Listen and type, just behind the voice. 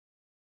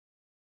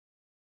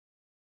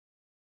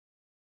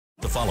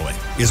The following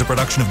is a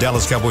production of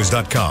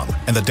DallasCowboys.com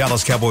and the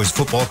Dallas Cowboys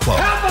Football Club.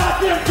 How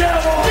about them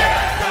Cowboys?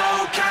 Yeah,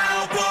 go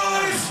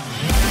Cowboys!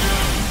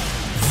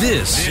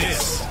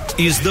 This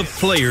is the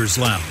Players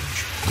Lounge,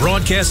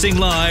 broadcasting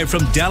live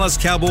from Dallas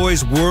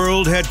Cowboys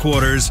World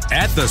Headquarters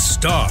at the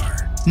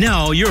Star.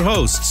 Now your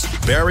hosts,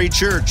 Barry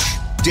Church,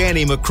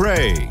 Danny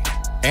McCray,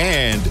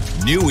 and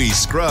Newy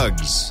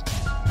Scruggs.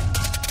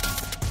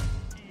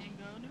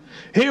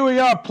 Here we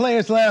are,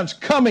 Players Lounge,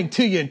 coming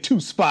to you in two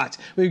spots.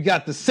 We've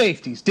got the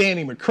safeties,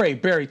 Danny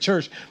McCray, Barry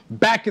Church,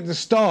 back at the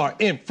Star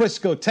in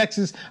Frisco,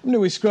 Texas. I'm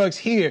Newy Scruggs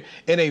here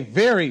in a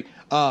very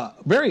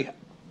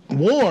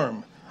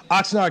warm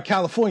Oxnard,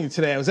 California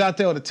today. I was out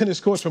there on the tennis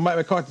courts for Mike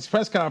McCarthy's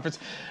press conference.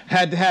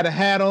 Had a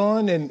hat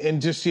on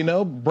and just,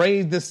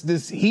 braved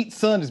this heat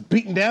sun is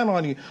beating down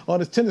on you on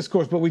this tennis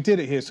course, but we did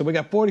it here. So we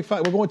got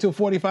 45. We're going to a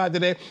 45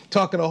 today,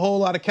 talking a whole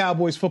lot of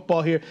Cowboys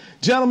football here.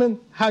 Gentlemen,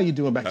 how you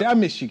doing back there? I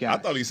miss you guys.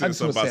 I thought he said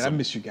something about I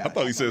miss you guys. I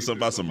thought he said something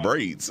about some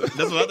braids.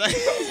 That's what I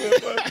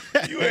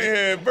thought. You ain't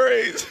had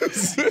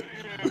braids.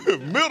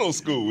 Middle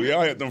school,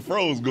 y'all had them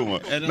froze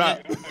going.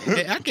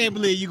 I can't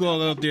believe you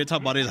going up there and talk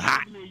about it's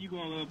hot.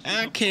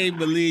 I can't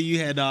believe you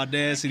had the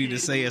audacity to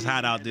say it's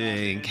hot out there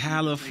in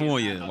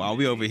California while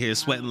we over here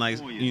sweating like.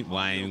 Well,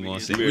 I ain't even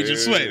gonna say. We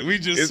just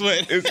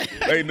sweat.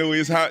 They know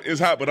it's hot. It's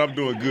hot, but I'm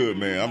doing good,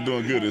 man. I'm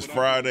doing good. It's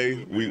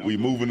Friday. We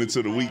moving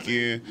into the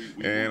weekend,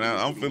 and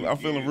I'm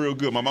feeling real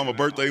good. My mama's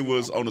birthday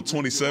was on the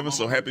 27th,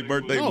 so happy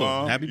birthday,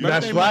 Mom. Happy birthday,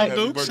 That's right.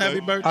 Mom Dukes.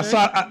 Happy birthday.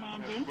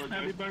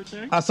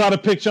 I saw the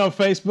picture on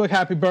Facebook.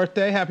 Happy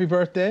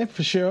birthday,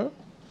 for sure.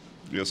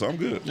 Yes, I'm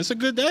good. It's a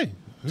good day.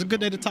 It's a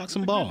good day to talk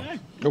some ball.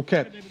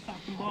 Okay.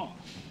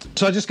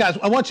 So guys,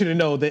 I want you to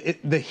know that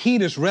the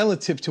heat is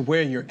relative to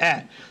where you're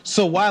at.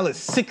 So while it's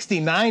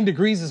 69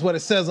 degrees is what it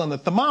says on the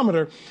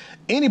thermometer,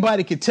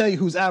 anybody could tell you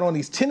who's out on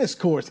these tennis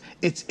courts,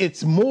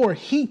 it's more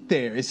heat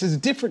there. It's just a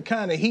different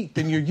kind of heat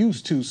than you're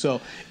used to. So,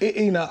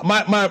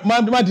 my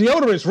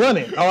deodorant's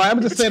running. All right,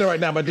 I'm just saying it right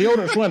now. My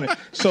deodorant's running.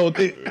 So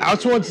I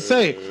just wanted to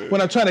say,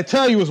 what I'm trying to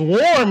tell you is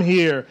warm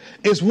here.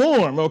 It's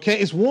warm, okay?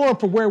 It's warm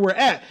for where we're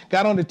at.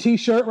 Got on the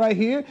T-shirt right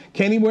here.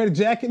 Can't even wear the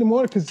jacket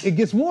anymore because it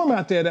gets warm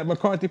out there at that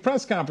McCarthy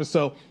press conference.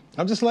 So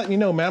I'm just letting you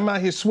know, man. I'm out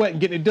here sweating,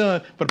 getting it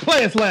done for the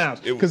Players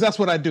Lounge because that's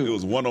what I do. It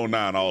was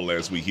 109 all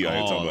last week here.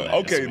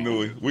 Okay,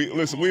 Newy.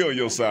 We on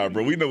your side,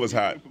 bro. We know it's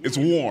hot. It's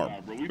warm.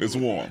 It's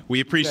warm. We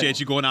appreciate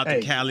you going out to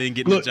Cali and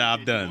getting the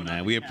job done,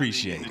 man. We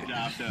appreciate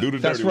it. Do the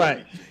That's dirty right.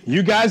 work.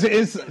 You guys are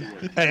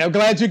Hey, I'm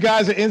glad you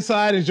guys are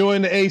inside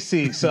enjoying the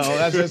AC. So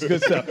that's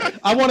good stuff.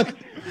 I want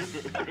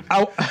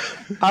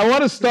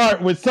to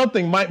start with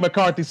something Mike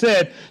McCarthy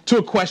said to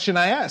a question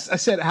I asked. I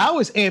said, how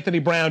is Anthony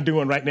Brown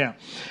doing right now?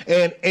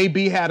 And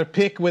AB had a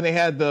pick when they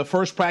had the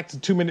first practice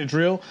 2-minute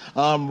drill,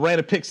 ran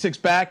a pick six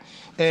back.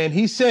 And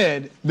he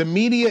said the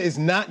media is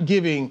not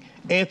giving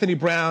Anthony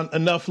Brown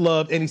enough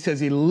love, and he says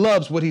he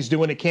loves what he's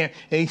doing at camp,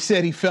 and he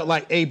said he felt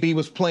like AB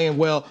was playing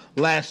well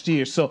last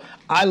year. So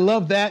I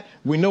love that.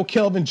 We know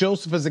Kelvin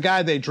Joseph is a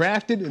guy they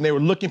drafted, and they were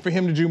looking for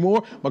him to do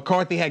more.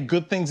 McCarthy had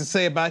good things to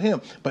say about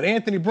him. But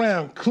Anthony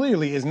Brown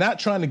clearly is not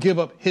trying to give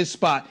up his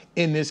spot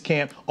in this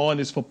camp on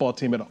this football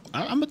team at all.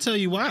 I'm going to tell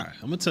you why.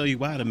 I'm going to tell you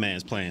why the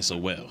man's playing so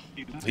well.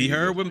 He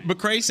heard what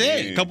McCray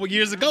said a couple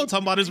years ago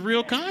talking about his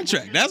real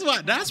contract. That's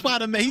why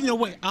the man,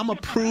 I'm going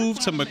to prove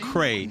to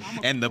McCray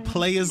and the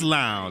Players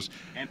Lounge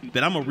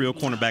that I'm a real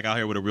cornerback out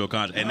here with a real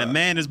contract. And the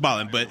man is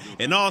balling. But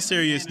in all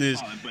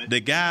seriousness, the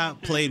guy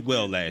played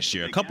well last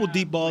year. A couple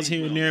deep balls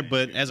here and there,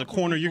 but as a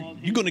corner,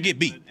 you're going to get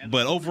beat.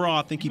 But overall,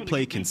 I think he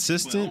played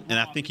consistent, and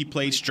I think he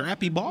played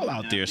strappy ball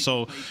out there.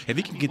 So if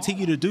he can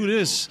continue to do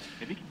this,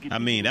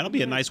 that'll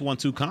be a nice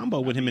 1-2 combo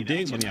with him and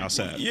Diggs on the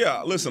outside.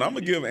 Yeah, listen, I'm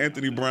going to give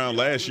Anthony Brown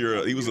last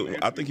year,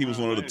 I think he was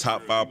one of the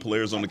top 5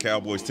 players on the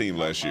Cowboys team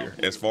last year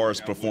as far as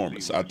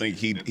performance. I think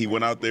he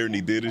went out there and he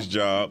did his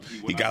job.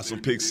 He got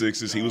some pick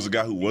sixes. He was a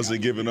guy who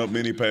wasn't giving up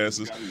many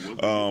passes.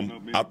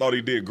 I thought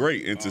he did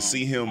great, and to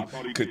see him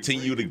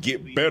continue to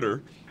get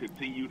better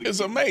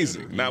is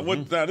amazing. Now,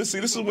 this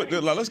is what.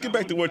 Let's get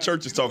back to what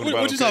Church is talking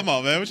about. What you talking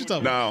about, man? What you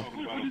talking about?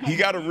 Now, he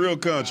got a real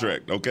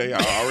contract. Okay,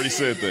 I already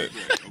said that.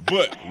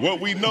 But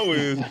what we know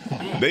is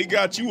they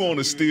got you on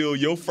a steal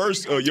your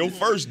first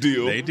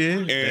deal. They did.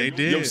 And they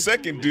did. Your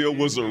second deal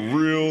was a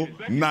real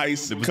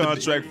nice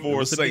contract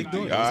for a safety.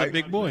 It was a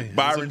big boy.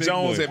 Byron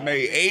Jones had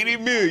made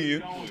 $80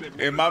 million,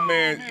 and my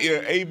man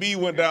AB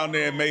went down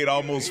there and made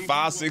almost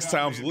 5-6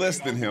 times less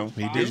than him.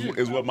 He did.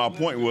 Is what my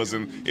point was.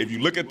 And if you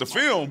look at the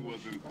film,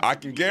 I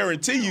can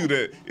guarantee you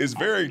that it's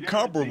very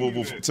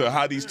comparable to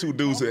how these two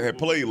dudes had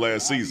played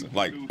last season.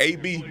 Like,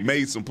 AB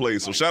made some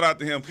plays. So shout out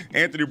to him.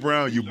 Anthony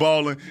Brown, you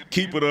balling.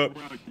 Keep it up.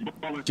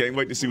 Can't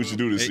wait to see what you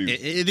do this season.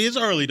 It is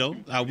early, though.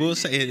 I will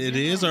say it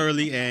is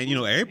early, and,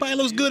 everybody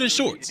looks good in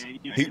shorts.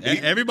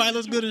 Everybody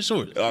looks good in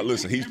shorts.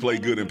 Listen, he's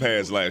played good in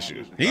pads last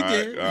year. He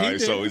did. All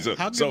right. So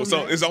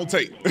it's on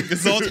tape.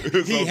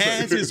 He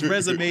has his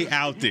resume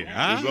out there.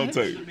 It's on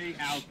tape.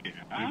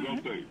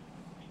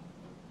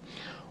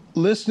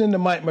 listening to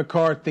Mike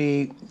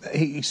McCarthy,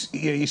 he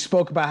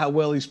spoke about how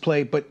well he's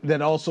played, but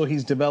that also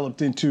he's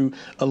developed into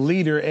a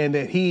leader, and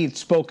that he'd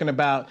spoken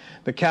about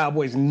the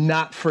Cowboys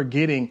not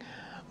forgetting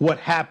what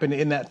happened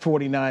in that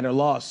 49er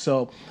loss.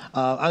 So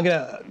I'm going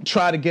to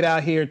try to get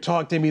out here and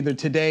talk to him either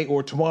today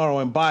or tomorrow.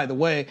 And by the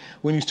way,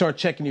 when you start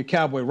checking your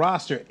Cowboy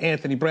roster,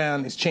 Anthony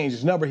Brown has changed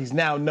his number. He's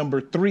now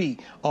number 3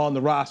 on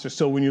the roster.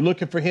 So when you're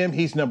looking for him,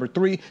 he's number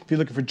 3. If you're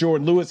looking for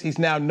Jordan Lewis, he's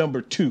now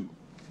number 2.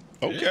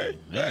 Okay.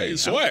 Hey,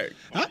 swag.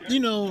 At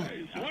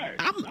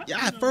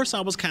first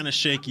I was kind of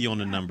shaky on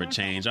the number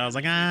change. I was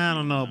like, I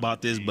don't know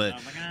about this,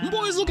 but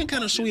boys looking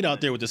kind of sweet out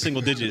there with the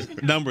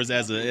single-digit numbers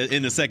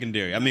in the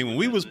secondary. I mean, when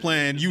we was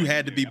playing, you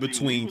had to be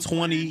between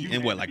 20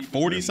 and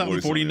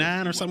 40-something,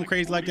 49 or something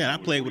crazy like that. I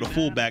played with a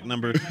fullback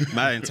number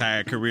my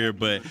entire career,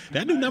 but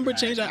that new number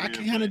change, I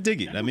can kind of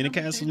dig it. I mean, it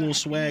casts a little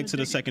swag to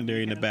the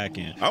secondary in the back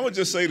end. I would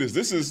just say this.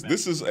 This is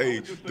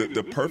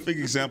the perfect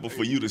example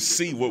for you to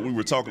see what we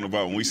were talking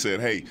about when we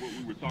said, hey,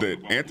 that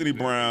Anthony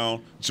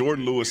Brown,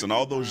 Jordan Lewis, and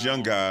all those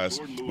young guys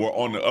were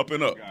on the up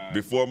and up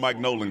before Mike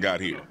Nolan got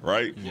here,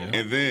 right? Yeah.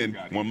 And then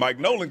when Mike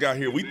Nolan got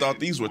here, we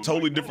thought these were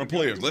totally different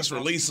players. Let's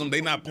release them.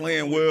 They're not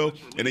playing well.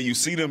 And then you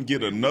see them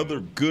get another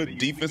good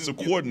defensive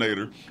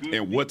coordinator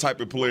and what type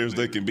of players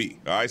they can be.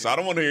 All right, so I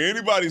don't want to hear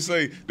anybody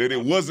say that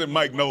it wasn't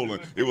Mike Nolan.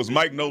 It was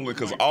Mike Nolan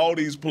because all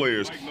these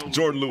players,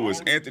 Jordan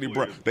Lewis, Anthony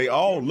Brown, they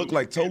all look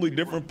like totally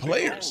different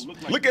players.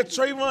 Look at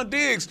Trayvon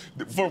Diggs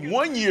from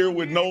 1 year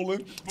with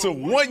Nolan to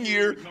 1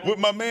 year with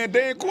my man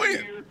Dan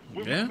Quinn.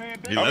 Yeah,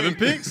 11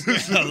 picks.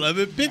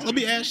 11 picks. Let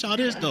me ask y'all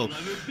this, though.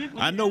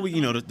 I know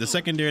the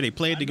secondary, they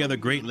played together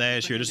great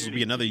last year. This will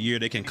be another year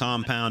they can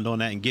compound on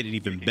that and get it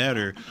even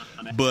better.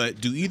 But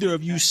do either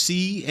of you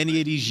see any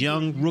of these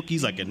young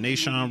rookies like a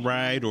Nahshon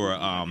Wright or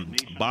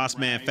boss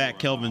man fat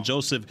Kelvin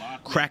Joseph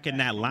cracking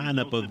that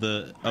lineup of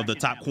the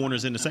top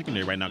corners in the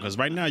secondary right now? Because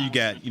right now you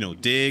got,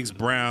 Diggs,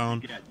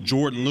 Brown,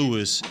 Jordan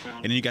Lewis,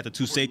 and then you got the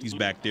 2 safeties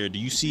back there. Do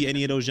you see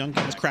any of those young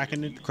guys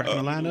cracking the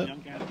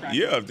lineup?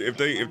 Yeah, if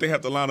they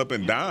have to line up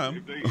and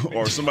dime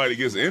or somebody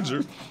gets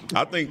injured,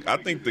 I think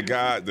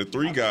the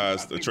 3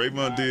 guys, the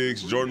Trayvon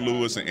Diggs, Jordan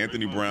Lewis, and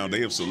Anthony Brown,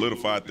 they have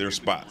solidified their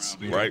spots,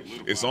 right?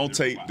 It's on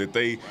tape that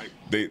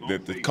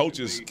that the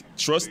coaches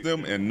trust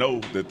them and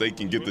know that they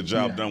can get the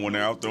job done when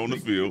they're out there on the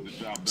field.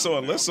 So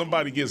unless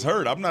somebody gets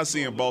hurt, I'm not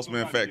seeing Boss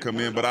Man Fat come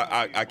in, but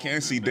I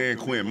can see Dan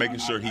Quinn making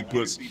sure he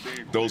puts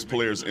those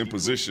players in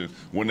position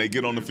when they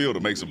get on the field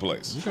to make some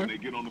plays. Okay.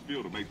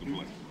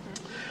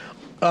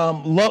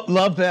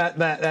 Love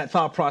that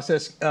thought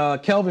process.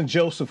 Kelvin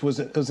Joseph was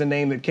a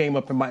name that came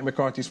up in Mike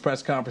McCarthy's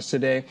press conference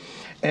today,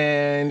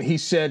 and he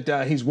said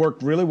he's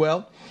worked really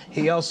well.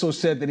 He also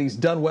said that he's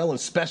done well in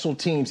special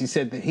teams. He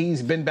said that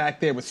he's been back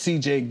there with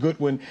C.J.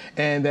 Goodwin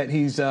and that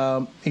he's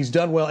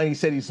done well. And he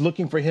said he's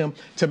looking for him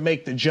to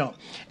make the jump.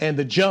 And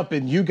the jump,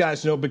 and you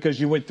guys know because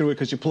you went through it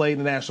because you played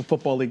in the National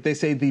Football League, they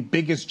say the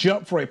biggest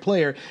jump for a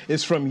player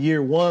is from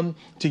year 1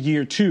 to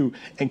year 2.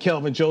 And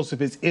Kelvin Joseph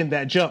is in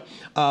that jump.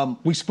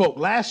 We spoke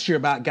last year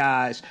about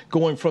guys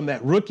going from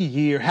that rookie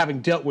year,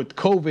 having dealt with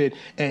COVID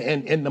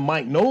and the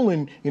Mike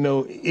Nolan,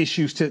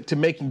 issues to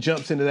making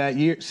jumps into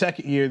that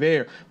second year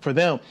there for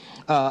them.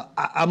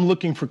 I'm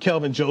looking for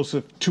Kelvin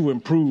Joseph to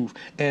improve.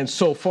 And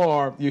so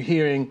far, you're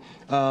hearing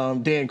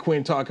Dan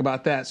Quinn talk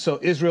about that. So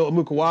Israel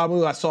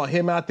Amukawamu, I saw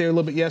him out there a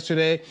little bit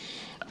yesterday.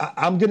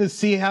 I'm going to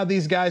see how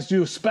these guys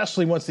do,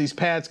 especially once these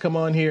pads come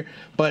on here.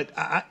 But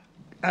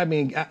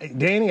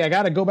Danny, I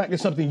got to go back to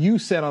something you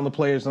said on the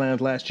Players Lounge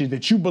last year,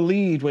 that you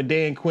believed when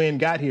Dan Quinn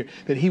got here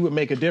that he would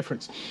make a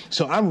difference.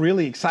 So I'm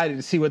really excited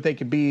to see what they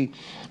could be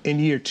in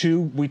year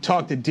 2. We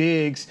talked to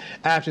Diggs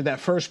after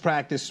that first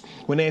practice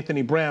when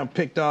Anthony Brown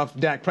picked off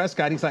Dak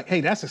Prescott. He's like,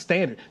 hey, that's a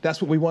standard.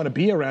 That's what we want to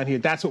be around here.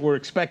 That's what we're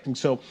expecting.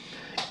 So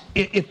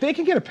if they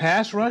can get a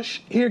pass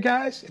rush here,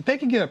 guys, if they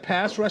can get a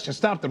pass rush and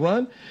stop the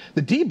run,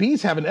 the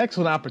DBs have an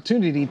excellent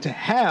opportunity to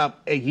have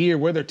a year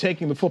where they're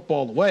taking the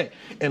football away.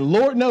 And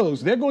Lord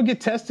knows they're going to get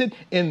tested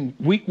in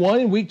week 1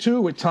 and week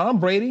 2 with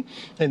Tom Brady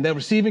and the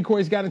receiving core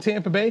he's got in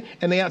Tampa Bay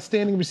and the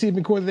outstanding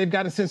receiving core that they've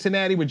got in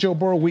Cincinnati with Joe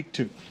Burrow week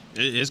 2.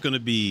 It's going to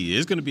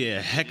be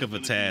a heck of a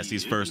task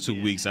these first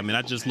 2 weeks. I mean,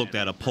 I just looked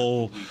at a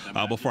poll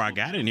before I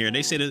got in here, and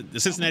they say that the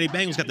Cincinnati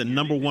Bengals got the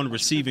number 1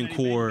 receiving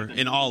core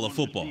in all of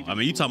football. I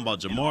mean, you talking about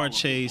Jamar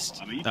Chase,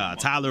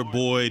 Tyler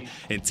Boyd,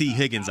 and T.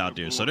 Higgins out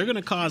there. So they're going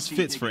to cause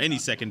fits for any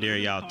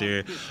secondary out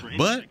there.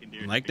 But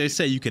like they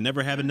say, you can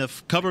never have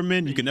enough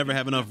covermen. You can never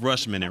have enough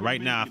rushmen. And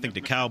right now, I think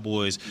the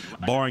Cowboys,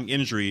 barring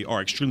injury,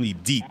 are extremely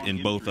deep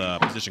in both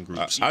position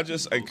groups. I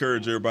just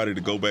encourage everybody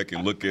to go back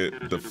and look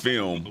at the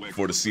film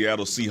for the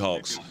Seattle Seahawks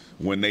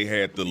when they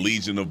had the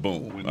Legion of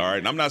Boom. All right,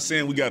 and I'm not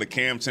saying we got a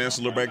Cam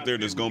Chancellor back there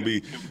that's going to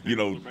be,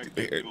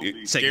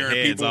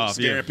 scaring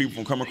people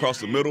from coming across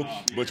the middle.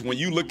 But when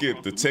you look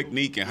at the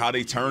technique and how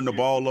they turn the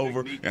ball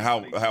over and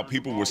how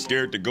people were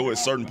scared to go at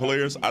certain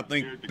players, I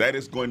think that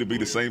is going to be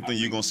the same thing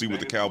you're going to see with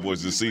the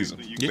Cowboys this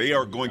season. They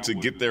are going to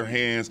get their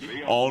hands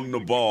on the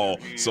ball,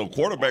 so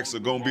quarterbacks are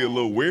going to be a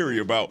little wary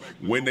about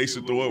when they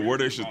should throw it, where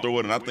they should throw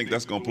it, and I think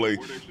that's going to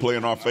play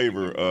in our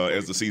favor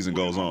as the season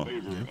goes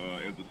on.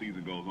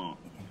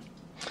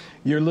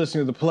 You're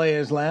listening to the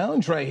Players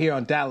Lounge right here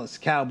on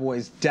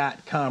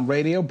DallasCowboys.com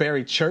radio.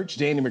 Barry Church,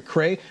 Danny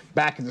McCray,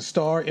 back at the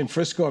Star in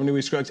Frisco. I'm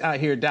Newey Scruggs out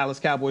here at Dallas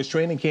Cowboys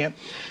training camp.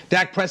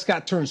 Dak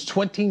Prescott turns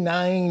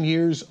 29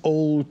 years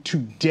old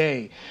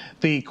today.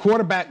 The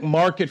quarterback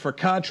market for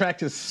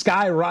contracts has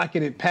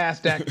skyrocketed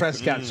past Dak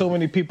Prescott. So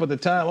many people at the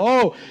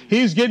time,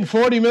 he's getting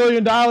 $40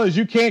 million.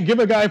 You can't give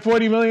a guy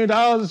 $40 million.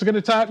 It's going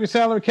to tie up your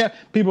salary cap.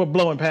 People are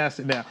blowing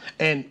past it now.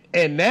 And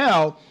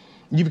now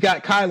you've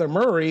got Kyler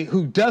Murray,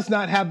 who does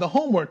not have the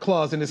homework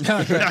clause in his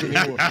contract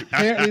anymore.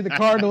 Apparently,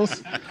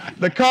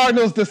 the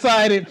Cardinals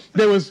decided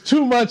there was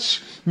too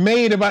much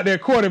made about their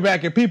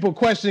quarterback, and people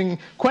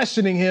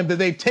questioning him, that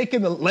they've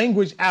taken the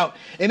language out.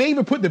 And they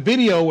even put the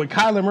video when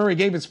Kyler Murray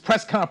gave his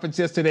press conference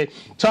yesterday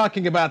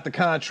talking about the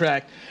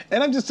contract.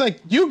 And I'm just like,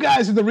 you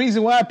guys are the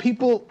reason why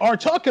people are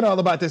talking all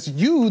about this.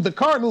 You, the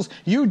Cardinals,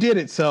 you did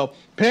it. So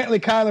apparently,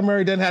 Kyler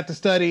Murray doesn't have to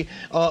study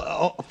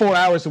 4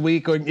 hours a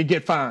week or you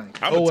get fined.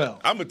 I'm going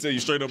to tell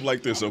you straight up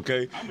like this,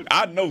 okay?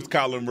 I know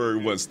Kyler Murray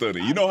wasn't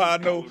studying. You know how I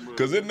know?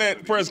 Because in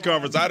that press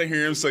conference, I didn't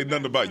hear him say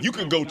nothing about it. You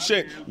can go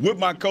check with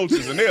my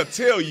coaches, and they'll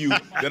tell you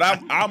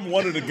that I'm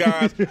one of the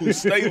guys who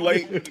stay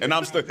late, and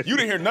I'm studying. You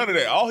didn't hear none of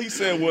that. All he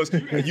said was,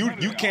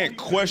 you can't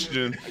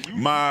question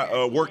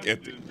my work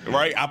ethic,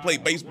 right? I play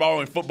baseball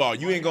and football.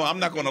 I'm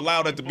not going to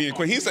allow that to be in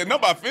question. He said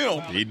nothing about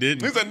film. He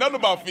didn't. He said nothing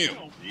about film.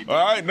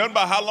 All right, nothing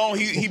about how long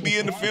he be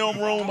in the film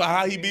room,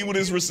 how he be with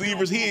his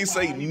receivers. He ain't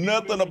say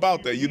nothing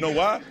about that. You know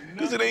why?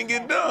 Because it ain't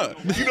getting done.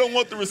 You don't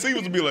want the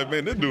receivers to be like,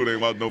 man, this dude ain't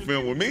about no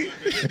film with me.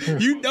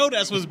 You know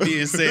that's what's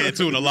being said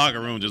too in the locker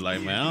room. Just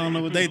like, man, I don't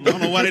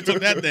know why they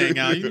took that thing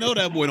out. You know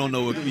that boy don't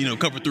know,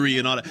 cover three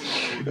and all that.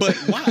 But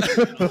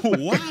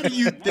why do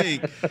you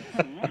think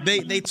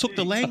they took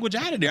the language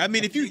out of there? I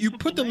mean, if you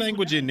put the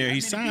language in there, he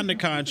signed the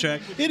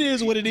contract. It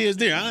is what it is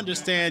there. I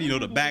understand,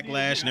 the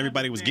backlash and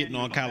everybody was getting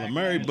on Kyler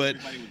Murray, but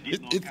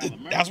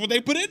that's what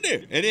they put in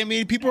there. And I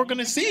mean, people are going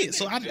to see it.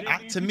 So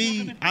to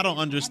me, I don't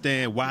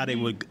understand why they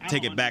would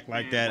take it back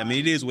like that. I mean,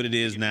 it is what it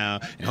is now,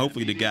 and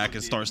hopefully the guy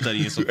can start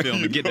studying some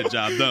film and get the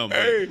job done.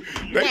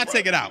 But why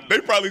take it out? They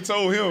probably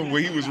told him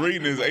when he was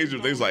reading his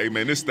agent, they was like, hey,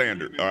 man, this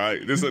standard, all right?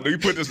 We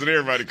put this in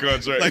everybody's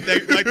contract. like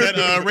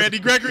that Randy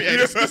Gregory? Hey,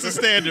 this is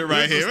standard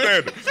right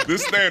here.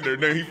 This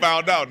standard. Then he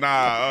found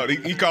out,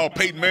 he called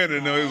Peyton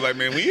Manning, and he was like,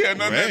 man, we had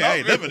nothing. I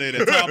ain't never had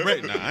that. Tom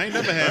Brady. Nah, I ain't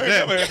never had that.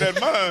 I ain't never had that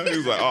in mind. He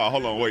was like, oh,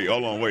 hold on, wait.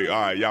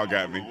 All right, y'all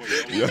got me.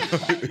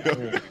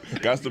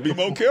 Got to be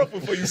more careful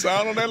before you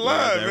sign on that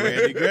line, man.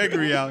 Randy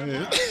Gregory out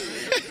here.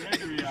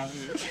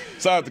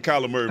 Shout out to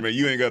Kyler Murray, man.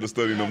 You ain't got to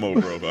study no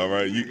more, bro. All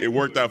right, it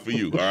worked out for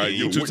you. All right,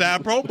 you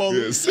two-time Pro Bowler.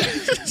 Yes.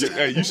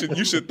 Hey,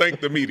 you should thank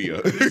the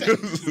media.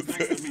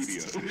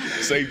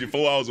 Saved you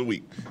 4 hours a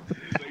week.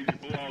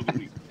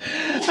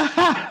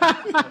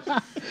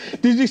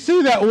 Did you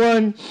see that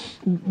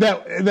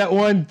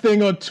one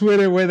thing on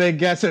Twitter where they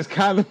guess as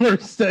Kyler Murray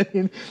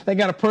studying? They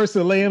got a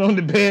person laying on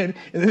the bed,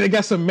 and then they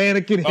got some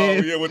mannequin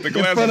head with the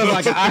glasses in front of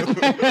like an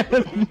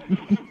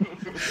iPad.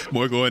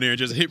 Boy, go in there and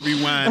just hit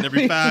rewind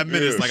every 5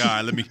 minutes. Like, all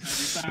right, let me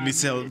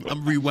tell.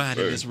 I'm rewinding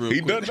this real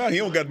quick. He does not. He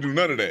don't got to do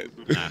none of that.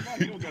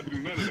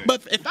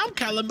 But if I'm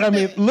Kyler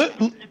Murray,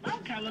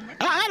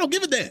 I don't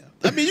give a damn.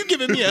 I mean, you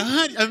giving me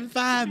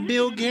 $105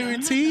 million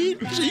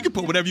guaranteed? You can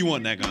put whatever you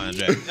want in that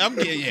contract. I'm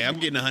getting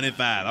 $105.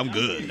 I'm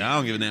good. I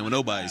don't give a damn what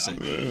nobody says.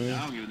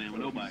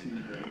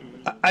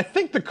 I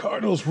think the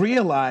Cardinals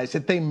realized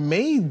that they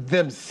made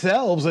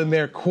themselves and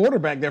their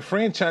quarterback, their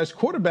franchise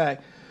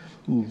quarterback,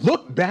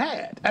 look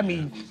bad. I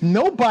mean,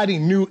 nobody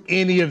knew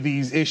any of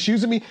these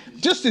issues. I mean,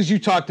 just as you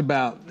talked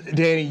about,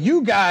 Danny,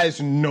 you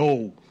guys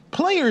know.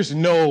 Players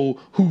know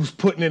who's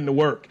putting in the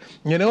work.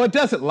 It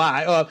doesn't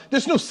lie.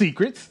 There's no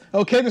secrets,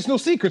 okay? There's no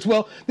secrets.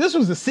 Well, this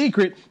was a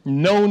secret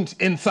known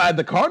inside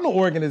the Cardinal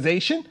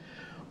organization.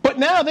 But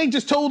now they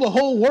just told the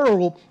whole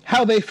world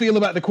how they feel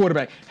about the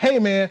quarterback. Hey,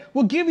 man,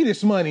 we'll give you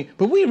this money,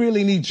 but we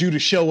really need you to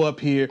show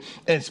up here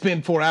and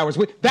spend 4 hours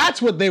with.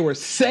 That's what they were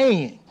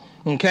saying.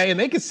 Okay, and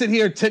they could sit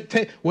here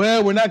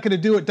well, we're not going to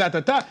do it,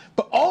 But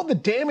all the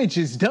damage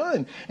is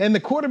done. And the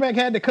quarterback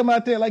had to come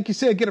out there, like you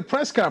said, get a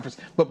press conference.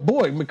 But,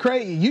 boy,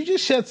 McCray, you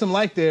just shed some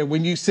light there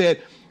when you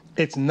said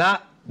it's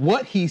not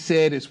what he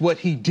said, it's what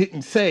he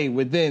didn't say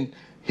within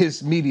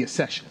his media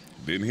session.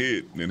 Didn't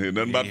hear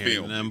nothing about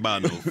film. Nothing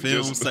about no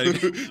film study.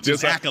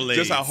 Just accolades.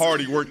 Just how hard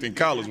he worked in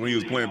college when he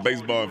was playing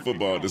baseball and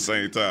football at the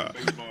same time.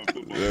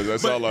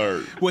 That's all I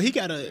heard. Well, he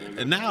got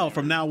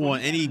from now on,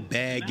 any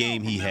bad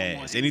game he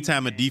has,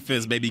 anytime a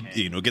defense maybe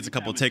gets a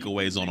couple of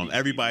takeaways on him,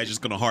 everybody's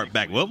just gonna harp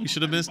back. Well, we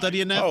should have been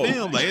studying that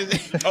film.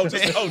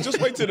 Just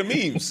wait till the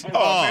memes. There's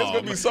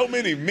gonna be so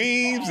many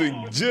memes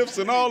and gifs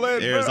and all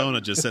that.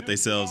 Arizona just set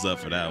themselves up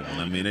for that one.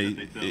 I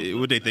mean,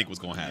 what they think was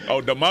gonna happen?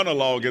 Oh, the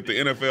monologue at the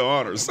NFL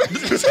honors.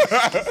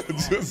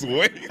 Just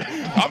wait.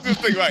 I'm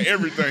just thinking about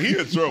everything. He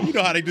in trouble. You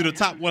know how they do the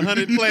top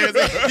 100 players?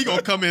 He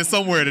gonna come in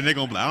somewhere, and they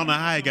gonna be like, I don't know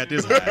how he got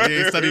this high. He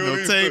ain't studied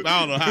no tape. I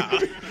don't know how.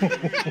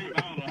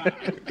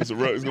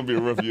 It's gonna be a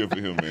rough year for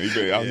him, man.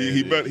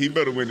 He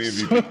better win the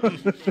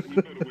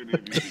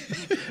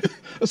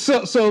MVP.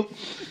 So,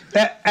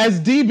 as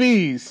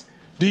DBs,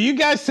 do you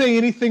guys say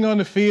anything on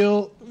the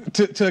field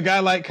to a guy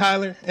like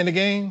Kyler in the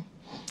game?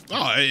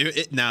 Oh,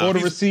 now or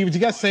the receiver, do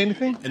you guys say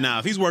anything? Now,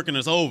 if he's working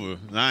us over,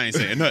 I ain't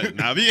saying nothing.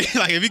 Now,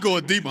 if he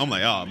going deep, I'm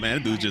like, oh man,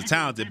 that dude's just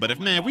talented. But if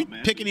we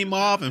picking him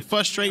off and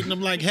frustrating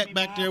him like heck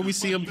back there, we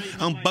see him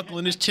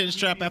unbuckling his chin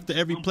strap after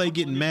every play,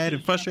 getting mad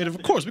and frustrated.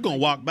 Of course, we're gonna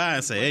walk by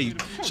and say, hey, you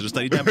should have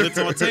studied that blitz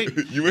on tape.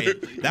 Hey,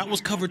 that was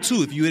cover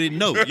 2 if you didn't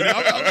know.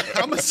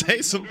 I'm gonna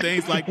say some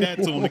things like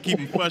that to him to keep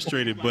him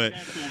frustrated. But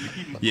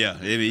yeah,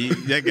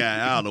 that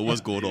guy, I don't know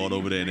what's going on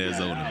over there in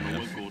Arizona,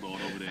 man.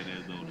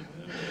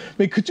 I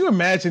mean, could you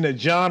imagine a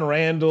John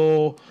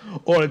Randall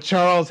or a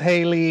Charles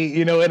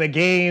Haley, in a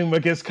game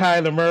against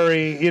Kyler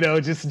Murray,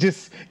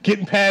 just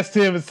getting past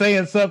him and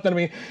saying something? I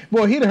mean,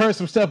 boy, he'd have heard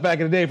some stuff back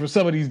in the day from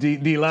some of these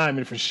D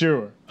linemen for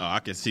sure. Oh, I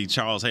can see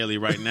Charles Haley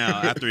right now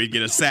after he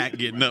get a sack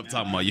getting up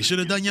talking about, you should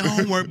have done your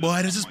homework,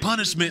 boy. This is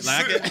punishment.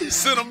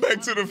 Send him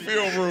back to the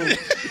film room.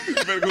 You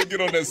better go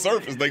get on that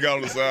surface they got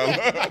on the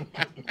sideline.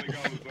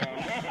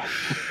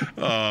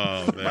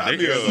 Oh, man. I'd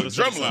be a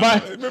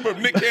drumline. Remember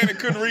Nick Cannon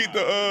couldn't read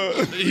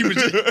the... He was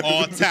just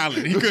all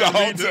talent. He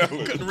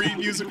couldn't read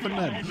music for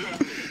nothing.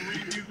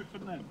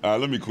 All right,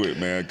 let me quit,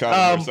 man.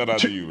 Kyler, shout out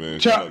to you, man.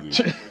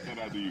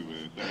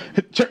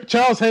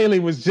 Charles Haley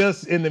was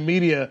just in the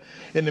media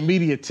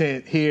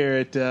tent here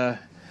at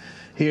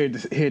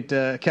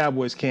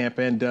Cowboys camp,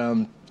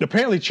 and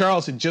apparently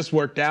Charles had just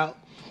worked out,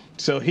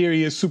 so here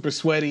he is super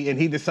sweaty, and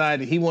he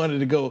decided he wanted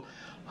to go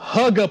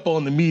hug up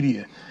on the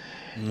media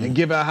and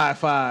give out high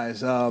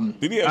fives. I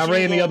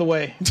ran the other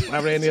way.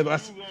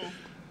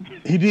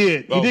 He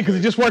did because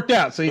he just worked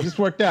out, so he just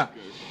worked out.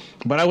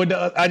 But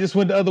I just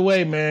went the other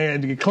way,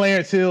 man. And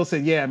Clarence Hill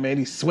said, yeah, man,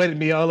 he sweated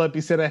me all up. He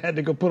said I had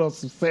to go put on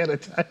some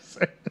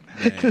sanitizer.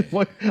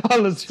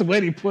 All the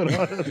sweat he put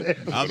on.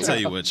 I'll tell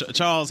you what,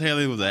 Charles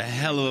Haley was a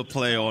hell of a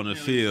player on the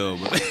field.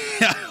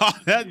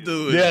 That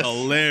dude is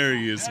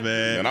hilarious,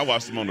 man. And I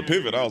watched him on the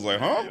pivot. I was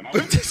like, huh?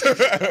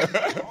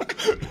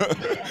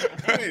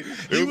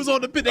 He was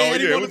on the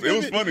pivot. It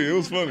was funny. It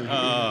was funny. If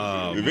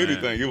man.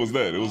 anything, it was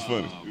that. It was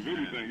funny.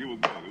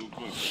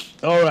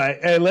 All right,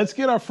 and let's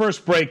get our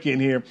first break in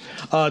here.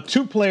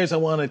 2 players I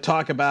want to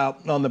talk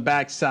about on the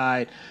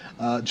backside.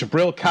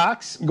 Jabril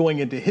Cox going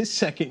into his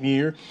second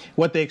year,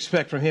 what they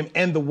expect from him,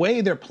 and the way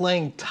they're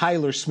playing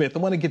Tyler Smith. I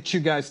want to get you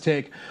guys'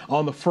 take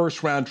on the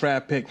first-round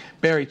draft pick.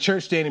 Barry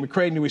Church, Danny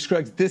McCray, Newey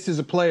Scruggs. This is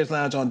a Players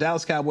Lounge on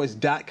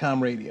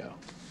DallasCowboys.com radio.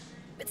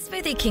 With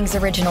Smoothie King's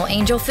original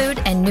Angel Food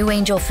and new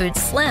Angel Food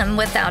Slim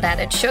without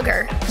added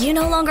sugar, you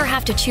no longer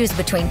have to choose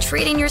between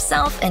treating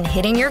yourself and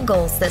hitting your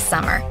goals this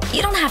summer.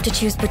 You don't have to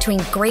choose between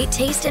great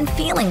taste and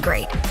feeling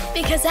great.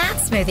 Because at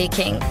Smoothie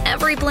King,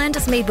 every blend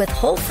is made with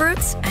whole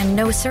fruits and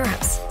no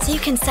syrups, so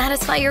you can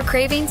satisfy your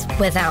cravings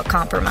without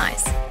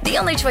compromise. The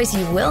only choice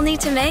you will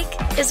need to make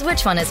is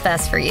which one is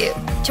best for you.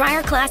 Try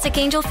our classic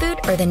Angel Food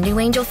or the new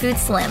Angel Food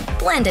Slim,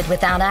 blended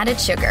without added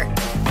sugar.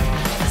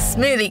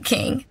 Smoothie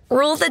King.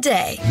 Rule the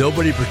day.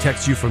 Nobody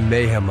protects you from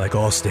mayhem like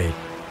Allstate.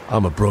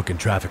 I'm a broken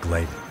traffic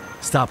light.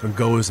 Stop and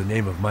go is the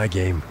name of my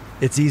game.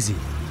 It's easy.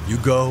 You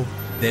go,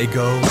 they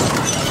go.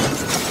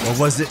 Or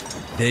was it,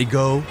 they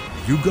go,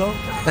 you go?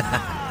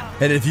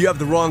 And if you have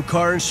the wrong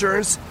car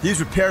insurance, these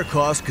repair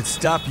costs could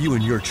stop you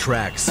in your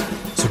tracks.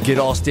 So get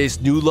Allstate's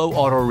new low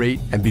auto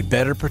rate and be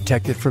better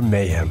protected from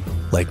mayhem,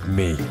 like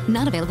me.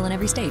 Not available in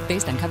every state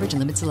based on coverage and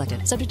limits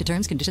selected. Subject to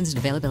terms, conditions, and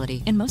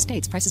availability. In most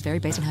states, prices vary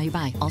based on how you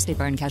buy. Allstate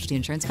Bar and Casualty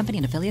Insurance Company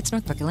and affiliates,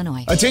 Northbrook,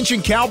 Illinois.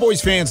 Attention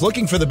Cowboys fans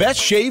looking for the best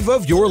shave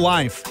of your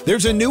life.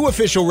 There's a new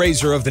official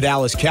razor of the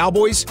Dallas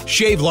Cowboys,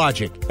 Shave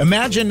Logic.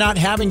 Imagine not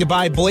having to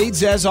buy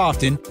blades as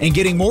often and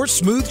getting more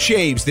smooth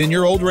shaves than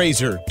your old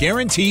razor,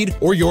 guaranteed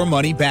or your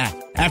money back.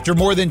 After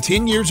more than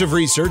 10 years of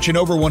research and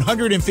over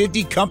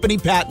 150 company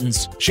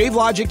patents,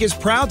 ShaveLogic is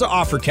proud to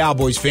offer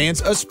Cowboys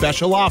fans a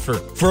special offer.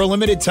 For a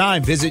limited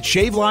time, visit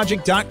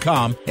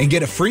ShaveLogic.com and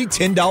get a free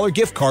 $10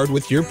 gift card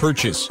with your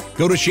purchase.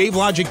 Go to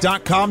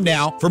ShaveLogic.com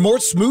now for more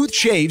smooth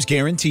shaves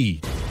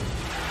guaranteed.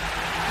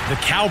 The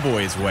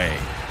Cowboys way,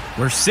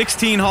 where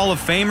 16 Hall of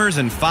Famers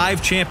and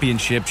 5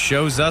 championships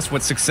shows us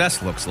what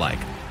success looks like.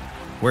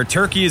 Where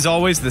turkey is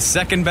always the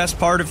second best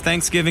part of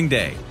Thanksgiving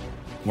Day.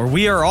 Where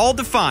we are all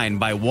defined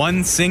by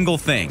one single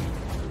thing,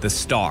 the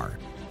star.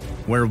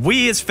 Where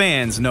we as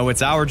fans know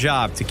it's our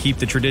job to keep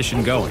the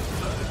tradition going.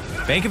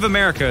 Bank of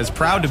America is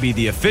proud to be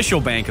the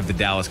official bank of the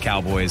Dallas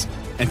Cowboys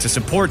and to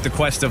support the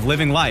quest of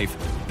living life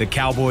the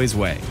Cowboys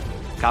way.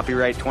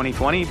 Copyright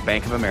 2020,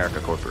 Bank of America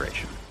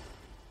Corporation.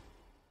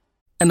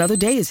 Another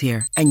day is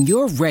here, and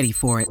you're ready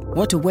for it.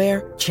 What to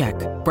wear? Check.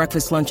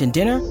 Breakfast, lunch, and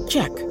dinner?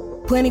 Check.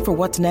 Planning for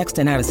what's next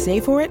and how to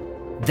save for it?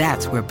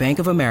 That's where Bank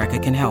of America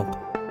can help.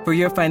 For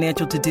your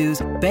financial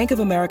to-dos, Bank of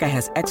America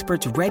has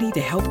experts ready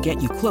to help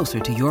get you closer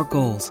to your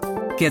goals.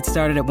 Get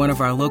started at one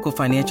of our local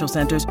financial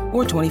centers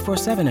or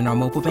 24/7 in our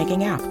mobile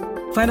banking app.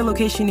 Find a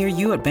location near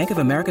you at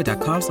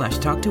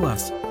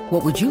bankofamerica.com/talktous.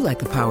 What would you like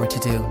the power to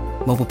do?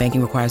 Mobile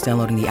banking requires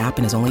downloading the app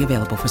and is only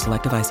available for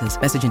select devices.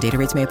 Message and data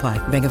rates may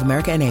apply. Bank of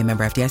America NA,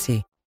 member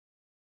FDIC.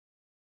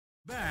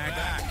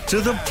 Back to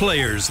the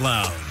Players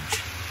Lounge.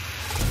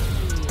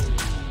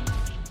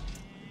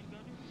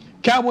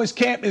 Cowboys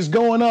camp is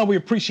going on. We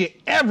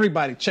appreciate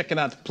everybody checking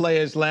out the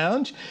Players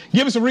Lounge.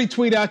 Give us a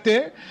retweet out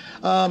there.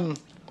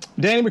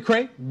 Danny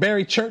McCray,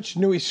 Barry Church,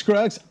 Newey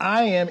Scruggs.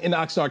 I am in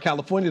Oxnard,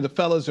 California. The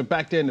fellas are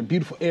back there in the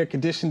beautiful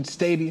air-conditioned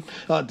stadium,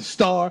 the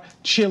Star,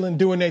 chilling,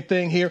 doing their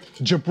thing here.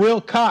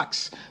 Jabril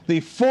Cox,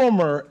 the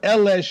former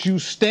LSU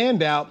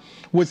standout,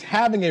 was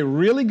having a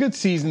really good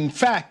season. In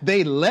fact,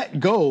 they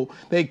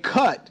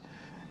cut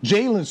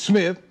Jalen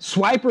Smith,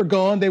 Swiper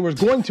gone. They were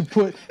going to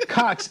put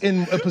Cox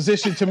in a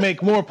position to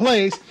make more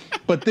plays,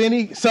 but then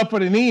he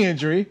suffered a knee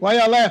injury. Why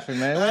y'all laughing,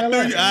 man?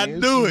 I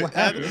knew it.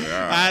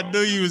 I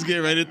knew you was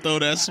getting ready to throw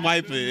that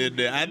Swiper in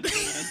there.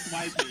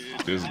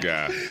 This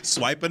guy.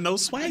 Swiper, no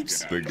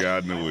swipes. The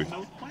guy knew it.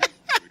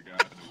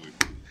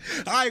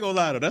 I ain't gonna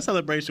lie though, that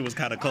celebration was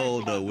kind of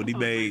cold though when he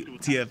made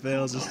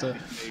TFLs and stuff.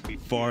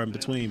 Far in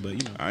between, but you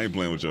know. I ain't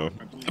playing with y'all.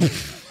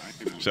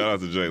 Shout out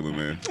to Jalen,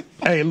 man.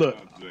 Hey, look.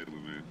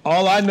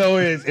 All I know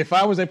is if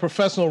I was a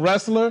professional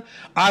wrestler,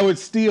 I would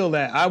steal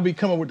that. I would be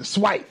coming with the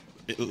swipe.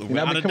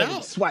 Without a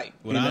doubt.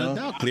 Without a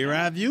doubt. Clear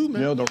eye view,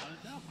 man. You know,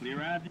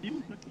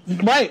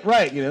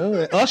 Right. You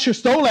know, Usher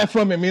stole that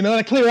from him. You know,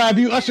 that clear eye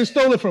view. Usher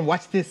stole it from him.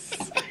 Watch this.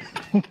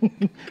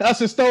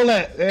 Usher stole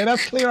that. Man,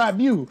 that's clear eye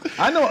view.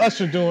 I know what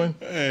Usher doing.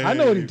 Hey, I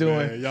know what he's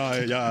doing. Man,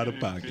 y'all out of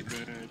pocket.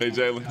 Hey,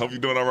 Jalen, hope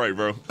you're doing all right,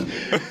 bro.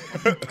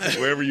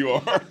 Wherever you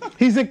are.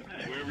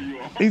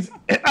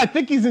 I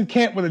think he's in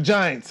camp with the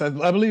Giants. I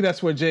believe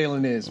that's where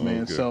Jalen is,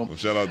 man. Okay. So well,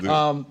 shout out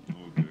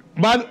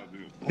to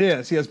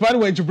Yes. By the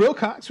way, Jabril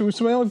Cox, who was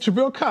smelling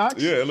Jabril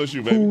Cox. Yeah,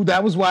 LSU, baby.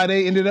 That was why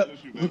they ended up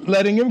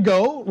letting him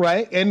go,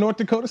 right, and North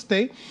Dakota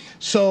State.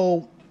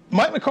 So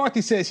Mike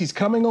McCarthy says he's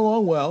coming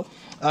along well.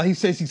 He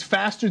says he's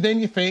faster than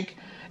you think.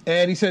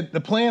 And he said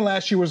the plan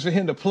last year was for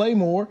him to play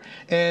more.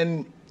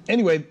 And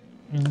anyway,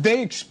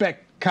 they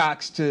expect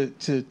Cox to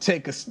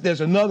take there's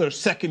another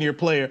second-year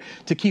player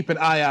to keep an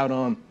eye out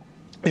on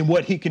and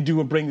what he can do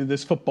and bring to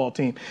this football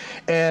team.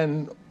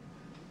 And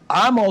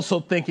I'm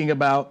also thinking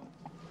about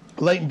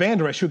Leighton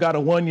Vander Esch, who got a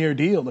one-year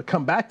deal to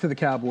come back to the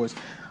Cowboys.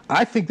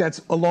 I think that's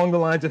along the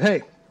lines of,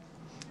 hey,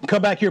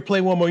 come back here,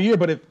 play one more year.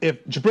 But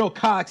if Jabril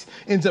Cox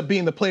ends up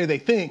being the player they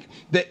think,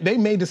 they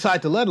may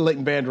decide to let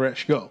Leighton Vander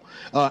Esch go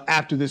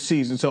after this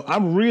season. So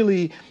I'm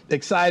really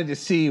excited to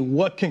see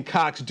what can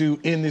Cox do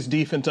in this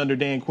defense under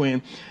Dan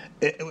Quinn.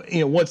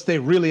 Once they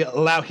really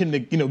allow him to,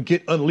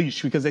 get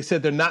unleashed, because they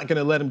said they're not going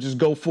to let him just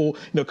go full,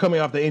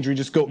 coming off the injury,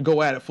 just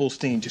go at it full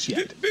steam just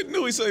yet. Didn't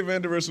Newey say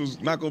Vander Esch was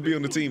not going to be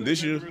on the team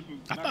this year?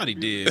 I thought he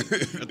did.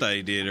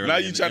 earlier. Now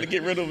you trying to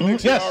get rid of him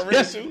next year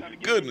already, too?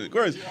 Goodness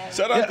gracious.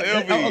 Shout out to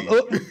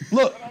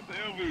LV.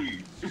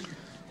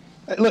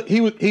 Look,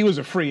 he was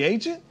a free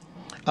agent.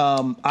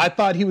 I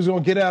thought he was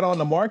going to get out on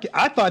the market.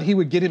 I thought he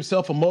would get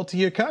himself a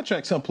multi-year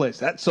contract someplace.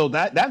 That's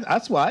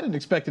why I didn't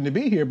expect him to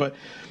be here. But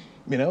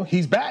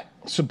he's back.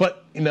 So,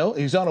 but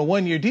he's on a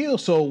one-year deal.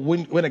 So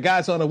when a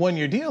guy's on a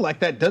one-year deal like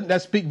that, doesn't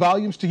that speak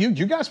volumes to you?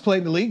 You guys play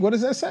in the league. What does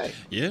that say?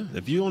 Yeah,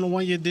 if you're on a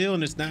one-year deal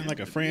and it's not like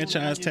a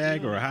franchise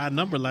tag or a high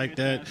number like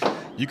that,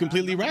 you're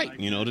completely right.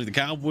 The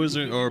Cowboys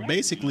are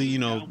basically,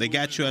 they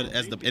got you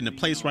in the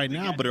place right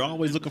now, but they're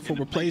always looking for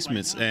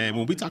replacements. And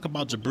when we talk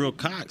about Jabril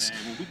Cox,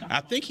 I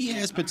think he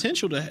has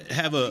potential to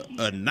have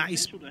a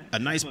nice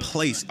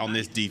place on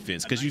this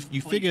defense, because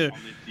you figure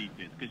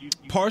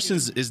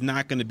Parsons is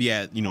not going to be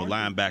at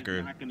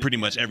linebacker pretty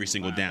much every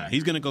single down.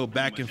 He's going to go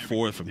back and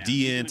forth from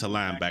DN to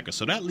linebacker.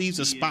 So that leaves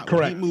a spot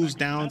where he moves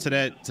down to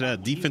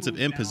that defensive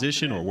end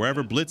position or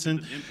wherever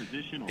blitzing.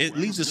 It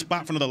leaves a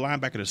spot for another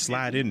linebacker to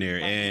slide in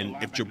there. And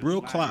if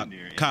Jabril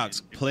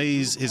Cox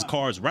plays his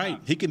cards right,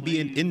 he can be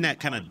in that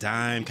kind of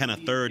dime, kind of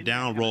third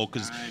down role,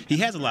 because he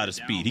has a lot of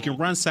speed. He can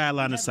run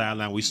sideline to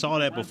sideline. We saw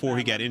that before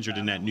he got injured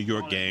in that New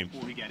York game.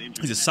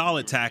 He's a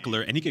solid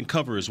tackler, and he can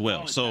cover as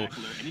well. So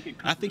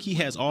I think he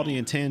has all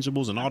the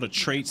intangibles and all the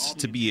traits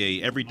to be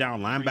a every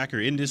down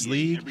linebacker in this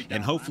league,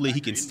 and hopefully he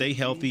can stay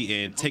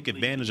healthy and take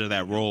advantage of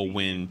that role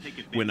when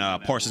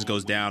Parsons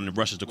goes down and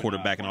rushes the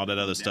quarterback and all that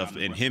other stuff,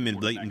 and him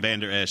and Leighton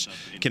Vander Esch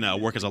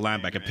can work as a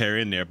linebacker pair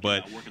in there.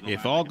 But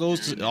if all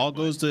goes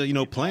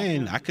to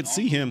plan, I could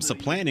see him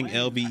supplanting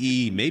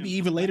LVE maybe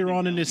even later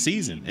on in this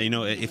season.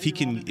 If he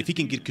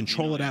can get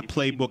control of that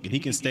playbook and he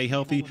can stay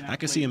healthy, I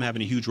can see him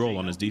having a huge role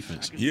on his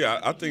defense. Yeah,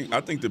 I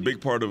think the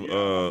big part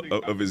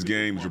of his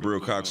game,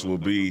 Jabril Cox, will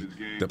be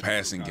the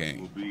passing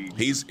game.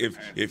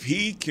 If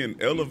he can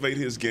elevate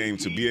his game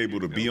to be able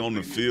to be on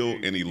the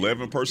field in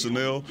 11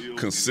 personnel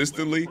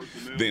consistently,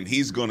 then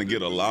he's going to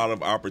get a lot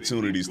of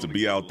opportunities to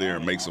be out there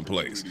and make some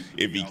plays.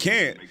 If he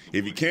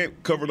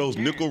can't cover those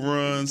nickel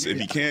runs, if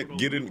he can't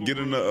get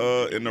in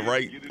the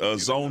right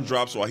zone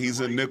drops while he's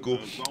in nickel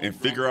and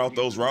figure out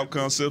those route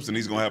concepts, then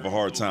he's going to have a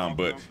hard time.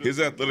 But his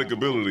athletic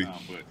ability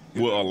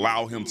will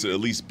allow him to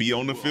at least be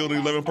on the field in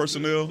 11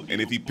 personnel.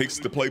 And if he picks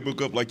the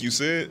playbook up like you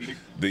said,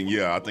 then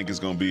yeah, I think it's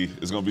gonna be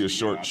a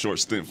short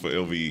stint for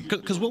LVE.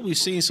 Because what we've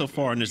seen so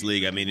far in this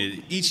league, I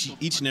mean,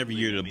 each and every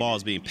year the ball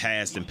is being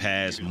passed and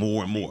passed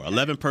more and more.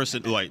 11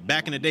 personnel, like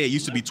back in the day, it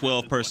used to be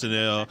 12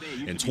 personnel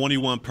and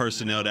 21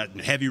 personnel. That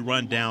heavy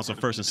run downs on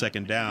first and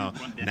second down.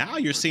 Now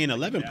you're seeing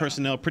 11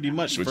 personnel pretty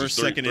much first,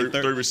 second, and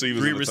third.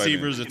 Three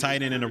receivers, a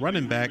tight end, and a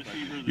running back.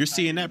 You're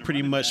seeing that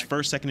pretty much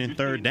first, second, and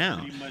third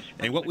down.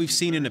 And what we've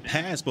seen in the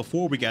past,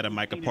 before we got a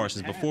Micah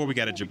Parsons, before we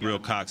got a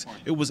Jabril Cox,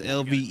 it was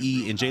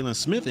LVE and Jalen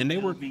Smith, and they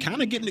were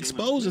kind of getting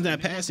exposed in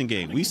that passing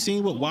game. We've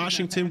seen with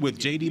Washington, with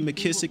J.D.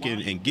 McKissick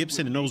and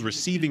Gibson and those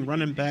receiving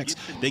running backs,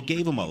 they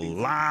gave them a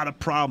lot of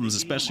problems,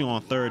 especially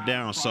on third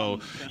down. So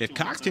if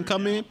Cox can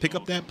come in, pick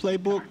up that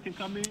playbook,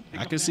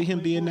 I can see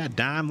him being that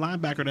dime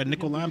linebacker, that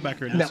nickel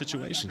linebacker in those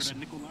situations.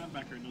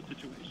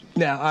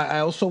 Now, I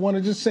also want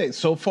to just say,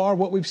 so far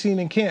what we've seen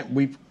in camp,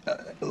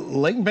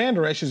 Leighton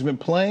Vander Esch has been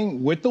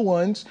playing with the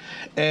ones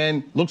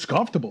and looks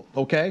comfortable,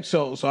 okay?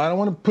 So I don't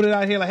want to put it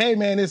out here like, hey,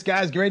 man, this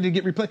guy's ready to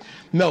get replaced.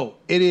 No,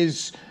 it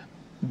is,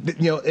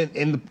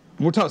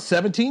 we're talking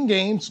 17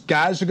 games.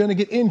 Guys are going to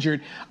get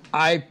injured.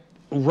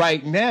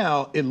 Right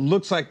now, it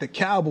looks like the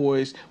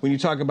Cowboys, when you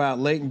talk about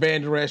Leighton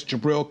Vander Esch,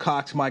 Jabril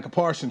Cox, Micah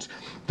Parsons,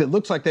 it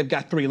looks like they've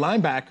got three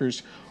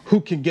linebackers who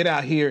can get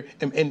out here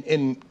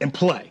and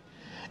play.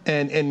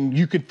 And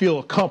you could feel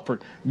a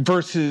comfort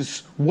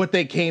versus what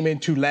they came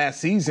into last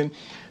season.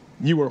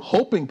 You were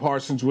hoping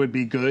Parsons would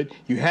be good.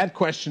 You had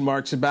question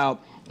marks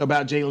about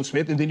Jalen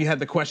Smith, and then you had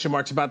the question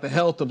marks about the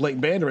health of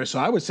Leighton Vander Esch. So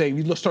I would say if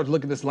you start to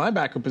look at this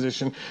linebacker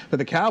position for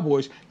the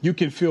Cowboys, you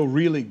can feel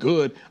really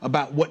good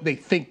about what they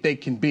think they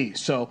can be.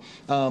 So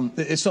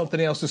it's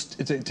something else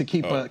to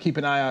keep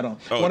an eye out on.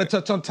 I want to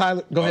touch on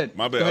Tyler. Go ahead.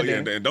 My bad.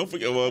 And don't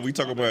forget, we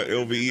talk about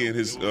LVE and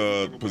his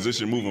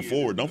position moving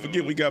forward. Don't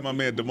forget we got my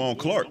man Damone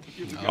Clark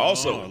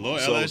also.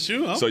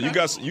 LSU. Okay. So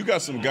you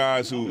got some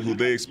guys who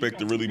they expect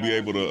to really be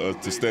able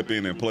to step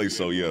in and play.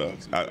 So yeah,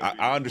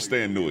 I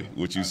understand, Nui,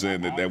 what you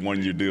said that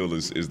 1 year deal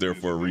is there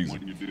for a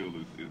reason.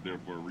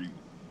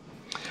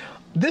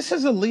 This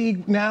is a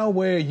league now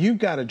where you've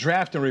got to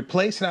draft and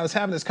replace. And I was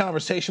having this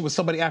conversation with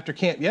somebody after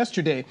camp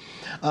yesterday.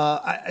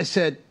 I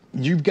said,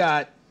 you've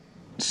got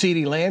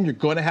CeeDee Lamb you're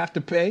going to have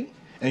to pay.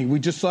 And we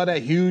just saw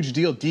that huge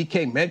deal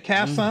DK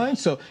Metcalf signed.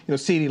 So,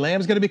 CeeDee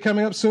Lamb's going to be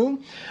coming up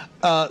soon.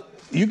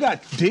 You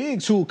got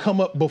Diggs who will come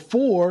up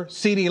before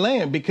CeeDee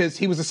Lamb because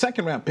he was a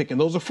second-round pick,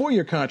 and those are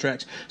 4-year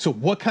contracts. So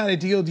what kind of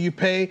deal do you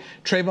pay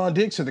Trayvon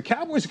Diggs? So the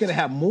Cowboys are going to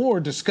have more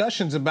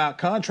discussions about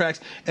contracts.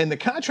 And the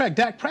contract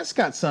Dak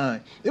Prescott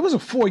signed, it was a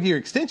 4-year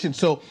extension.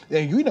 So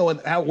you know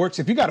how it works.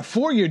 If you got a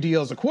 4-year deal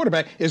as a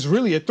quarterback, it's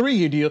really a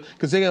 3-year deal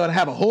because they're going to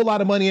have a whole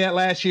lot of money in that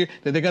last year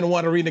that they're going to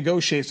want to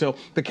renegotiate. So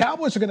the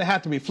Cowboys are going to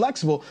have to be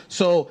flexible.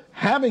 So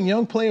having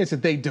young players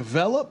that they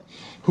develop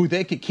who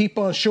they could keep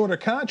on shorter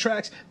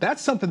contracts,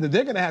 that's something that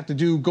they're going to have to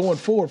do going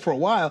forward for a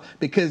while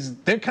because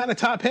they're kind of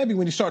top heavy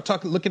when you start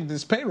looking at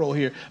this payroll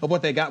here of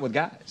what they got with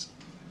guys.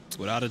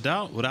 Without a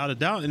doubt.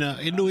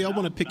 And Louis, I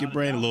want to pick your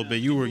brain a little bit.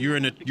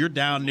 You're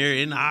down there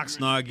in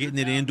Oxnard getting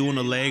it in, doing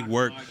the leg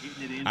work.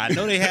 I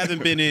know they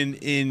haven't been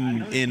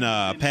in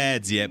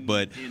pads yet,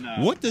 but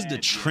what does the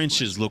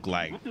trenches look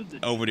like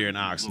over there in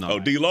Oxnard? Oh,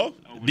 D-Law?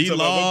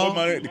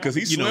 D-Law, because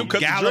he's slim, cut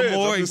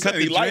Gallimore, the dreads. Cut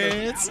the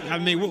dreads. I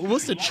mean,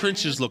 what's the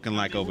trenches looking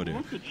like over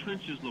there?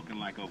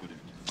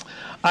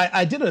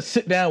 I did a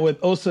sit-down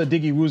with Osa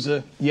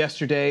Odighiwusa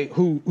yesterday,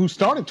 who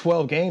started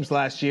 12 games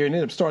last year and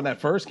ended up starting that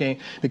first game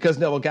because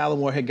Neville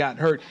Gallimore had gotten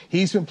hurt.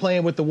 He's been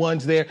playing with the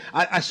ones there.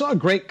 I saw a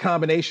great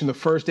combination the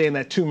first day in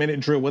that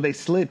 2-minute drill where they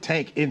slid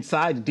Tank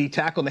inside the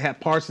D-tackle and they had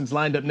Parsons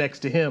lined up next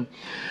to him.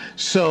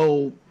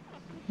 So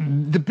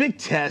the big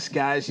test,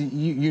 guys,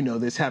 you know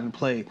this, haven't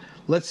played.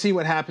 Let's see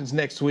what happens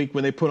next week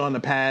when they put on the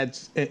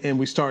pads and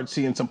we start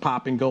seeing some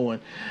popping going.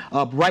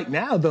 Right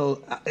now,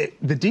 though,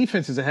 the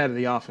defense is ahead of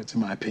the offense,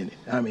 in my opinion.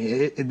 I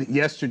mean,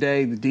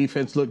 yesterday the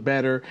defense looked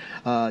better.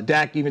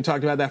 Dak even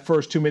talked about that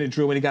first 2-minute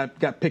drill when he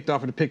got picked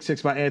off at the pick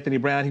six by Anthony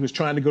Brown. He was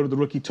trying to go to the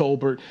rookie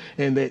Tolbert,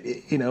 and that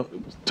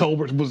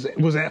Tolbert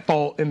was at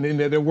fault, and then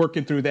they're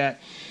working through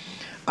that.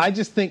 I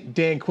just think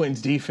Dan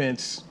Quinn's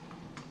defense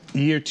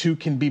year 2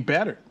 can be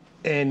better,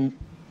 and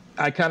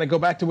I kind of go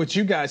back to what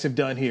you guys have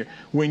done here.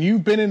 When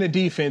you've been in a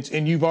defense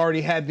and you've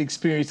already had the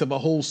experience of a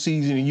whole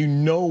season and you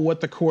know what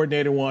the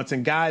coordinator wants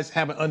and guys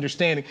have an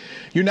understanding,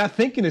 you're not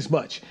thinking as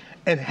much.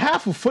 And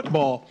half of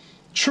football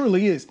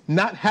truly is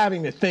not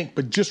having to think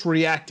but just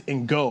react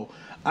and go.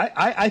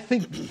 I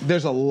think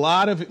there's a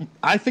lot of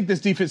 – I think this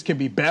defense can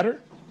be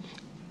better.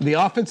 The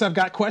offense I've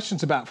got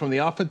questions about, from the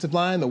offensive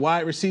line, the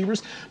wide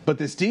receivers. But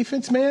this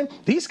defense, man,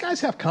 these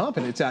guys have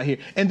confidence out here.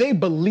 And they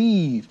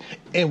believe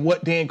in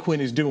what Dan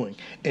Quinn is doing.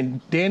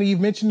 And Danny, you've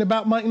mentioned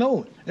about Mike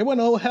Nolan. There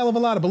wasn't a hell of a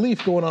lot of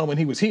belief going on when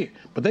he was here.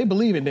 But they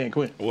believe in Dan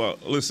Quinn. Well,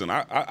 listen,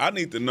 I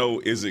need to know,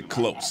 is it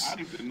close?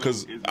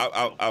 Because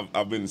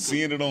I've been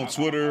seeing it on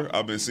Twitter.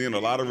 I've been seeing a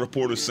lot of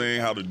reporters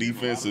saying how the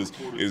defense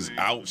is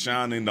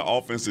outshining the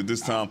offense at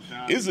this time.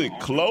 Is it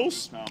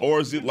close, or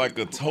is it like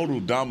a total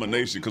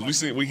domination?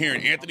 Because we're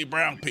hearing Anthony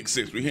Brown pick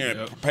six. We're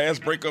hearing pass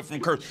breakup from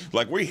Kirk.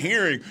 Like, we're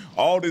hearing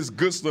all this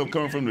good stuff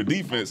coming from the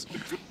defense.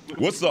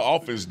 What's the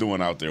offense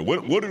doing out there?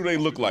 What do they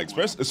look like,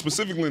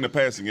 specifically in the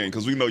passing game?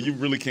 Because we know you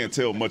really can't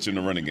tell much in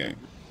the running game.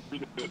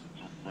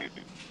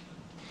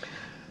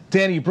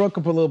 Danny, you broke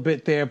up a little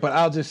bit there, but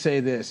I'll just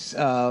say this. It's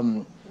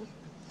going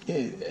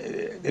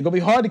to be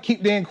hard to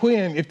keep Dan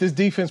Quinn if this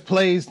defense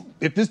plays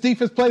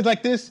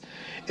like this.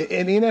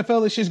 In the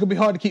NFL, this shit's going to be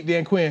hard to keep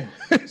Dan Quinn.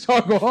 It's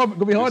going to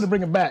be hard to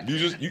bring him back.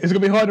 It's going to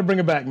be hard to bring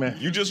him back, man.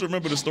 You just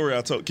remember the story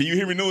I told. Can you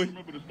hear me, Nui?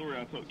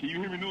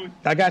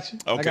 I got you.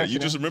 Okay, you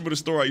just remember the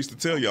story I used to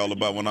tell y'all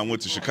about when I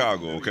went to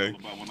Chicago, okay?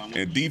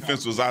 And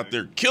defense was out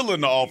there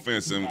killing the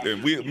offense.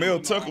 And we, Mel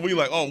Tucker, we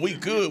like, oh, we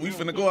good. We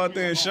finna go out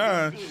there and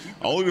shine.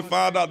 Only to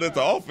find out that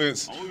the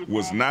offense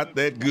was not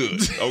that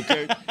good,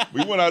 okay?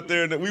 We went out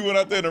there in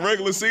the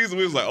regular season.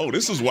 We was like, oh,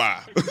 this is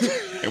why.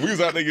 And we was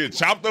out there getting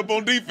chopped up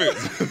on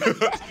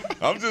defense.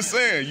 I'm just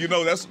saying,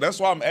 that's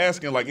why I'm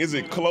asking, like, is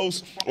it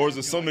close, or is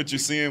it something that you're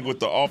seeing with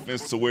the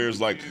offense to where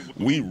it's like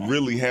we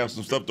really have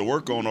some stuff to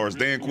work on, or is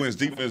Dan Quinn's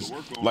defense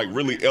like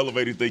really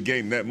elevated their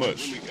game that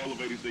much?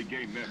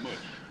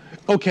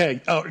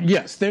 Okay,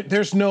 yes,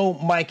 there's no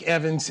Mike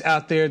Evans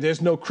out there.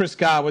 There's no Chris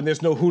Godwin.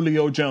 There's no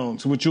Julio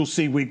Jones, which you'll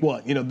see week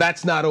one.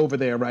 That's not over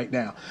there right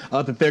now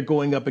that they're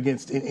going up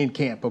against in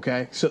camp,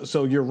 okay?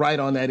 So you're right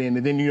on that end.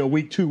 And then,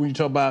 week two, when you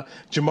talk about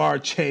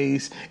Jamar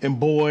Chase and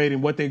Boyd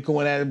and what they're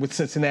going at with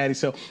Cincinnati.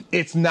 So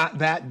it's not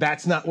that.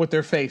 That's not what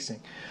they're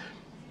facing.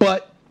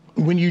 But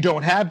when you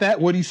don't have that,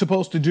 what are you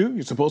supposed to do?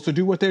 You're supposed to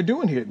do what they're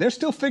doing here. They're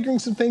still figuring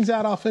some things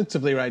out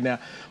offensively right now.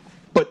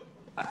 But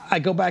I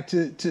go back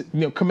to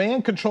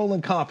command, control,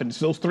 and confidence,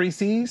 those 3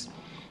 C's.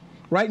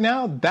 Right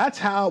now, that's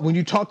how, when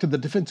you talk to the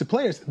defensive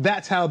players,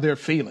 that's how they're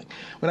feeling.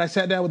 When I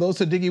sat down with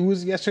Osa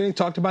Diggy-Woozy yesterday,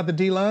 talked about the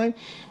D-line,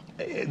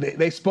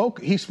 he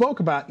spoke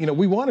about,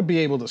 we want to be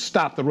able to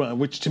stop the run,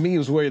 which to me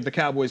was where the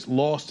Cowboys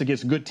lost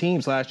against good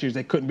teams last year.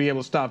 They couldn't be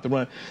able to stop the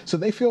run. So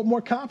they feel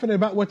more confident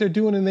about what they're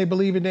doing, and they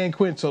believe in Dan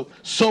Quinn.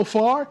 So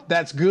far,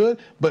 that's good.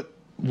 But,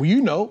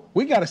 we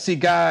got to see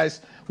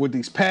guys with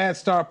these pads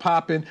start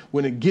popping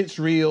when it gets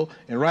real.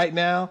 And right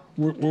now,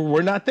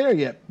 we're not there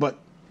yet. But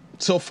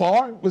so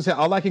far,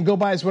 all I can go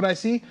by is what I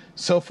see.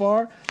 So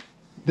far,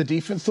 the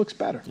defense looks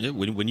better. Yeah,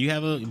 when you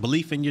have a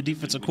belief in your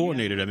defensive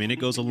coordinator, it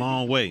goes a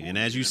long way. And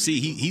as you see,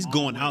 he's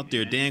going out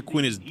there. Dan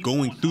Quinn is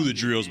going through the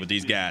drills with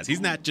these guys. He's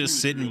not just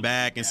sitting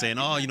back and saying,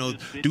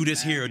 do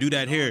this here or do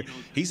that here.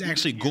 He's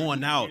actually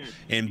going out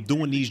and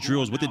doing these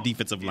drills with the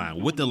defensive line,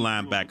 with the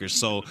linebackers.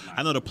 So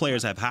I know the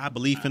players have high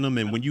belief in them,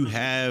 and when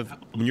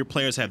your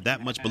players have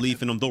that much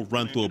belief in them, they'll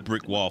run through a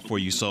brick wall for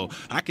you. So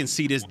I can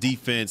see this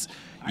defense,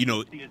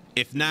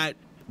 if not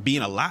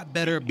being a lot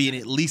better, being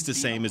at least the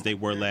same as they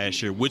were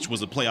last year, which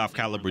was a playoff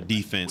caliber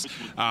defense.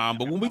 But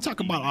when we talk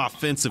about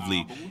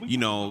offensively,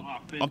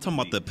 I'm talking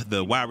about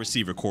the wide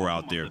receiver core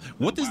out there.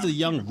 What does the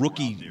young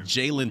rookie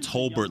Jalen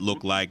Tolbert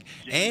look like?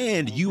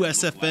 And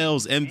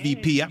USFL's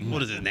MVP,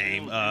 what is his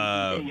name?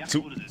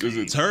 Is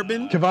it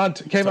Turpin?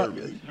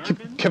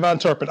 Kevon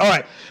Turpin. All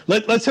right,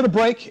 let's hit a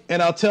break,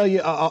 and I'll tell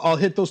you, I'll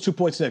hit those 2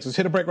 points next. Let's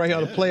hit a break right here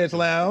on the Players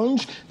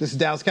Lounge. This is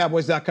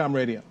DallasCowboys.com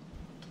radio.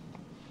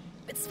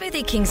 With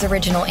Smoothie King's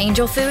original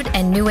Angel Food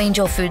and new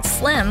Angel Food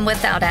Slim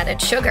without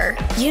added sugar,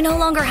 you no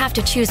longer have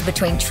to choose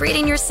between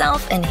treating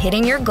yourself and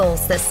hitting your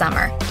goals this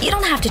summer. You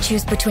don't have to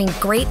choose between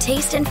great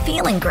taste and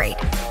feeling great.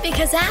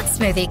 Because at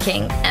Smoothie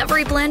King,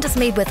 every blend is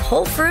made with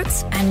whole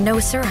fruits and no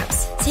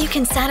syrups, so you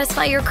can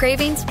satisfy your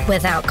cravings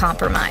without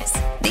compromise.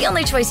 The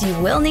only choice you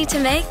will need to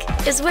make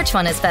is which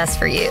one is best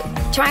for you.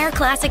 Try our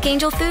classic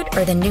Angel Food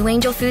or the new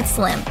Angel Food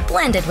Slim,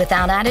 blended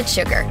without added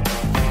sugar.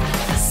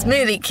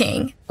 Smoothie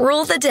King.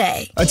 Rule the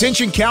day.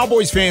 Attention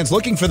Cowboys fans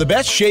looking for the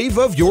best shave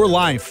of your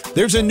life.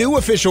 There's a new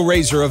official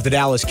razor of the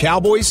Dallas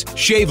Cowboys,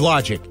 Shave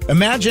Logic.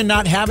 Imagine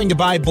not having to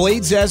buy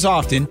blades as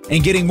often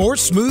and getting more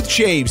smooth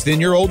shaves than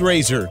your old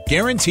razor,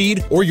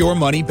 guaranteed or your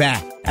money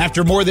back.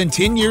 After more than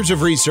 10 years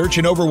of research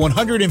and over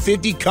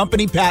 150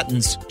 company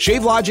patents,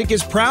 ShaveLogic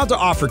is proud to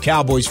offer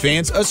Cowboys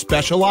fans a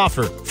special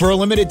offer. For a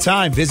limited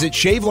time, visit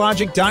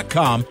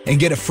ShaveLogic.com and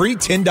get a free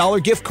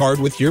 $10 gift card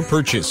with your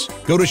purchase.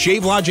 Go to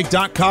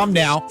ShaveLogic.com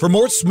now for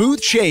more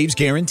smooth shaves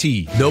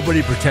guaranteed.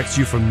 Nobody protects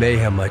you from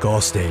mayhem like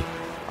Allstate.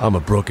 I'm a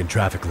broken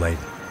traffic light.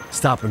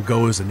 Stop and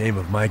go is the name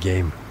of my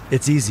game.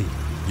 It's easy.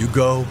 You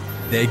go,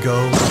 they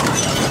go.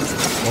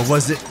 Or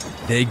was it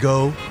they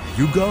go,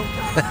 you go?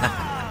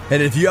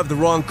 And if you have the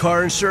wrong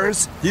car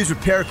insurance, these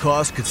repair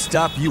costs could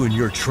stop you in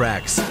your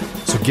tracks.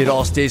 So get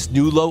Allstate's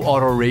new low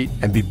auto rate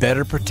and be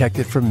better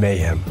protected from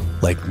mayhem.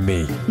 Like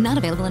me. Not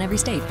available in every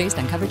state based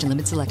on coverage and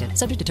limits selected.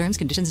 Subject to terms,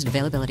 conditions, and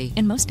availability.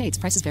 In most states,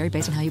 prices vary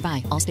based on how you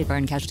buy. Allstate Bar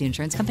and Casualty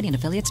Insurance Company and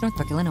affiliates,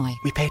 Northbrook, Illinois.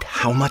 We paid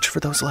how much for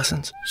those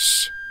lessons?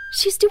 Shh.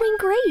 She's doing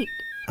great.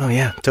 Oh,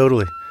 yeah,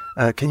 totally.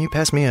 Can you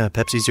pass me a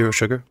Pepsi Zero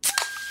Sugar?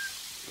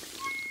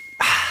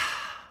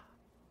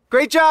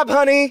 Great job,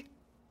 honey!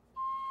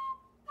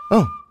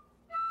 Oh,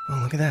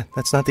 look at that.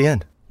 That's not the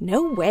end.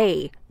 No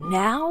way.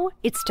 Now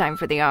it's time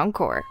for the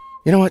encore.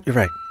 You know what? You're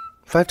right.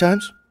 5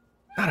 times?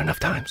 Not enough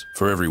times.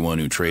 For everyone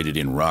who traded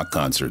in rock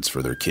concerts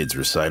for their kids'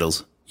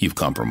 recitals, you've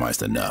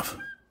compromised enough.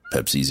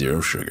 Pepsi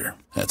Zero Sugar.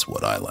 That's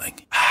what I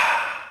like.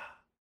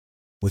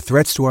 With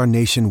threats to our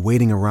nation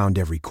waiting around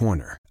every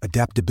corner,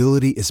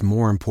 adaptability is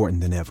more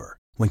important than ever.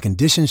 When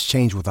conditions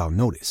change without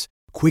notice,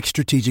 quick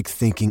strategic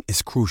thinking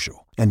is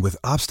crucial. And with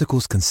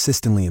obstacles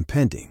consistently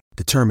impending,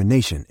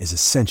 determination is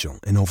essential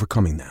in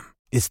overcoming them.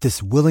 It's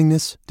this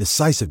willingness,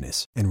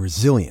 decisiveness, and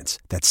resilience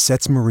that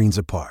sets Marines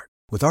apart.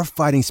 With our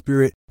fighting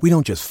spirit, we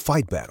don't just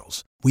fight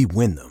battles, we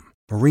win them.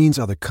 Marines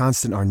are the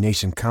constant our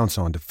nation counts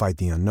on to fight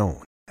the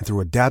unknown. And through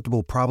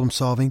adaptable problem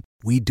solving,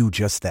 we do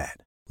just that.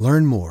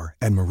 Learn more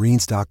at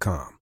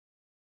marines.com.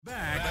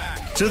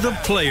 Back to the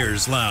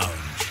Players Lounge.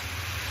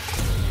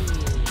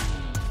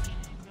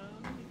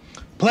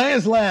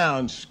 Players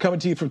Lounge, coming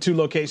to you from 2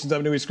 locations.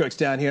 I'm Newy Scruggs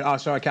down here in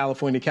Oxnard,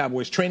 California,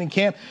 Cowboys training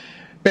camp.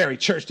 Barry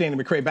Church, Danny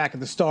McCray back at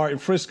the Star in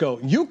Frisco.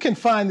 You can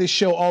find this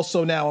show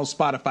also now on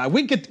Spotify.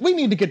 We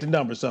need to get the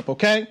numbers up,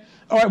 okay?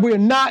 All right, we're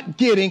not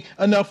getting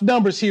enough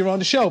numbers here on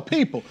the show.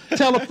 People,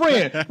 tell a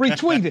friend,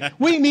 retweet it.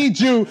 We need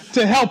you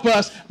to help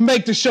us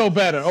make the show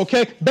better,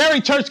 okay? Barry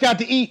Church got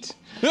to eat.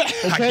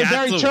 Okay,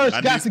 Barry Church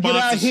got to get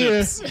out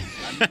here.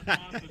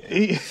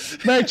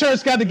 Barry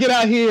Church got to get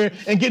out here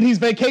and get these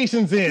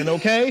vacations in,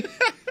 okay?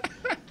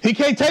 He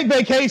can't take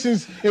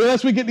vacations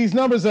unless we get these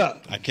numbers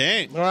up. I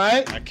can't. All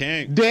right? I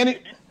can't.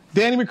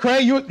 Danny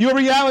McCray, you're a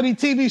reality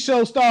TV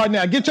show star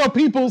now. Get your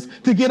peoples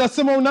to get us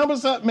some more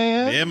numbers up,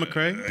 man. Yeah,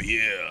 McCray.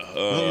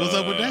 What's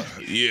up with that?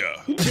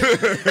 Yeah.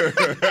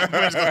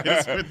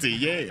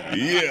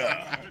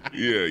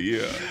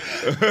 Yeah.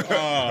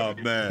 Oh,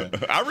 man.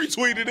 I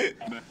retweeted it.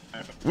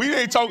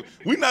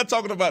 We're not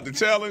talking about the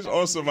challenge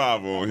or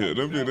survival on here.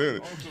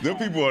 Them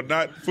people are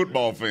not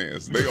football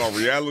fans. They are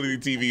reality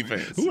TV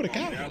fans. Who are the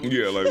Cowboys?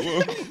 Yeah,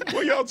 like,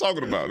 what y'all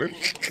talking about?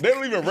 They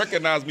don't even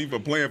recognize me for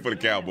playing for the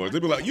Cowboys. They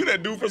be like, you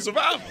that dude for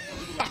survival.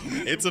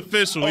 It's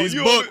official. He's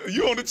booked.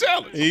 You on the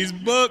challenge. He's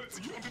booked.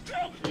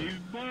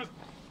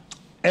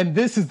 And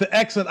this is the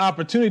excellent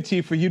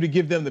opportunity for you to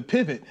give them the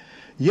pivot.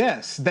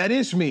 Yes, that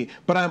is me,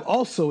 but I'm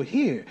also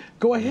here.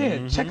 Go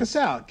ahead, check us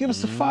out. Give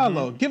us a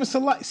follow. Give us a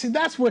like. See,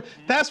 that's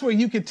where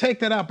you can take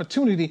that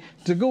opportunity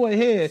to go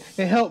ahead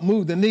and help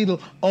move the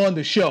needle on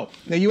the show.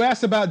 Now, you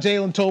asked about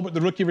Jalen Tolbert,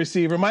 the rookie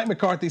receiver. Mike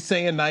McCarthy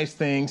saying nice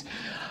things.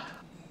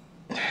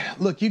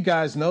 Look, you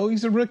guys know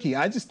he's a rookie.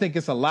 I just think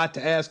it's a lot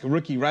to ask a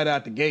rookie right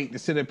out the gate to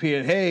sit up here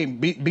and, hey,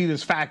 beat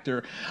his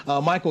factor.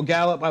 Michael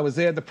Gallup, I was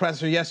there at the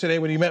presser yesterday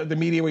when he met with the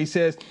media where he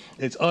says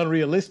it's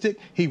unrealistic.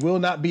 He will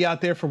not be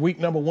out there for week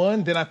number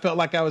 1. Then I felt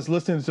like I was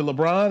listening to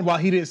LeBron while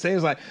he didn't say it.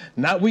 Was like,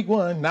 not week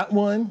 1, not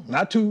 1,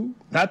 not 2,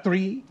 not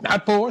 3,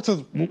 not 4.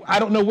 So I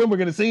don't know when we're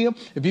going to see him.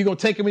 If you're going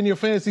to take him in your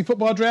fantasy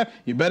football draft,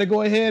 you better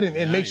go ahead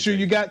and make sure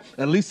you got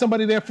at least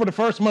somebody there for the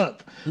first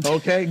month.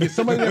 Okay? Get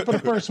somebody there for the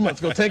first month.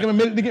 It's going to take him a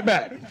minute to get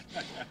back.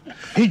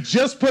 He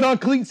just put on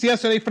cleats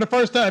yesterday for the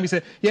first time. He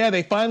said, yeah,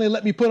 they finally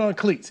let me put on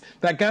cleats.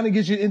 That kind of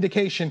gives you an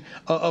indication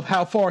of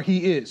how far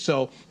he is.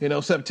 So,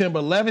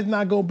 September 11th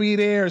not going to be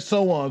there and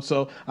so on.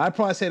 So I'd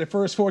probably say the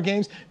first 4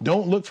 games,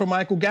 don't look for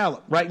Michael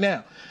Gallup right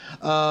now.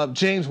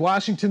 James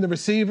Washington, the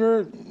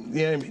receiver,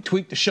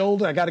 tweaked the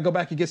shoulder. I got to go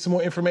back and get some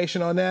more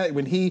information on that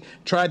when he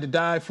tried to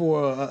dive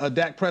for a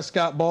Dak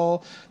Prescott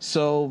ball.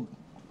 So,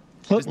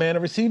 look, man, the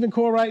receiving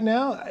core right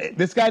now,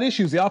 it's got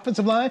issues. The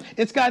offensive line,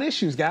 it's got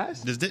issues,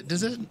 guys.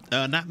 Does it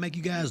not make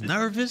you guys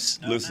nervous?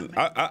 Listen,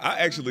 I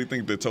actually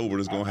think that Tolbert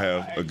is going to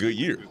have a good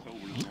year.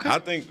 Okay. I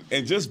think,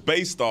 and just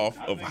based off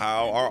of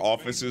how our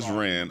offenses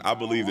ran, I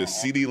believe that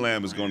CeeDee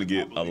Lamb is going to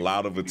get a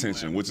lot of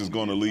attention, which is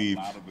going to leave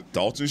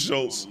Dalton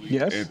Schultz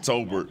and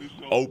Tolbert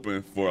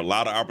open for a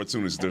lot of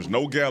opportunities. There's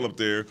no Gallup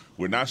there.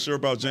 We're not sure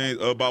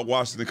about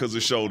Washington because of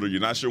his shoulder. You're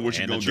not sure what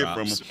you're going to get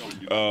from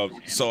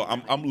him. So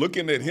I'm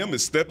looking at him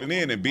as stepping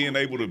in and being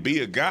able to be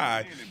a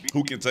guy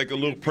who can take a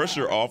little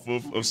pressure off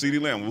of CeeDee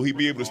Lamb. Will he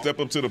be able to step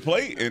up to the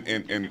plate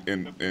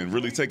and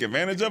really take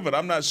advantage of it?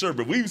 I'm not sure.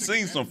 But we've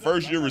seen some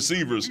first-year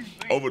receivers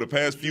over the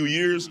past few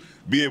years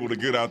be able to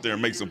get out there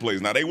and make some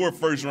plays. Now, they were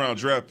first-round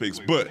draft picks,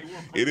 but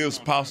it is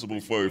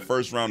possible for a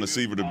first-round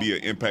receiver to be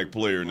an impact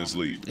player in this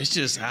league. It's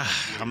just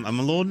I'm a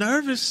little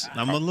nervous.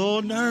 Man.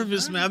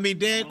 I mean,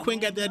 Dan Quinn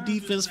got that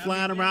defense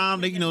flying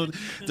around.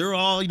 They're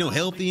all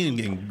healthy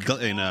and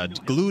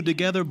glued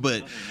together,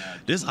 but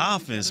this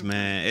offense,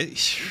 man,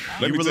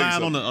 you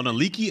relying on a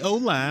leaky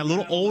O-line, a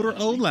little older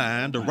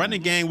O-line, the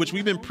running game, which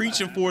we've been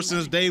preaching for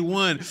since day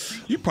one.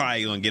 You're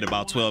probably going to get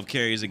about 12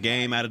 carries a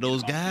game out of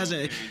those guys.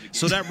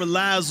 So that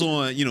relies on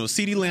on,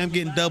 CeeDee Lamb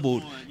getting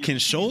doubled, can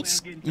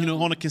Schultz,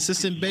 on a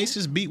consistent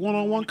basis beat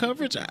one-on-one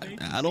coverage?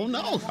 I don't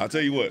know. I'll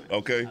tell you what,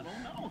 okay?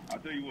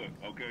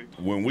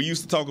 When we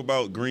used to talk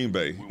about Green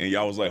Bay, and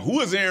y'all was like, who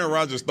is Aaron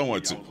Rodgers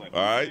throwing to? All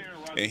right?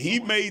 And he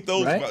made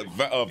those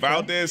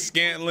Valdez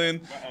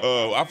Scantling.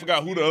 I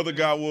forgot who the other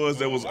guy was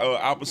that was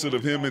opposite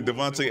of him and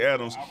Devontae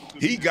Adams.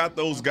 He got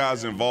those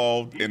guys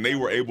involved, and they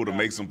were able to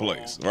make some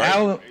plays.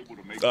 Right?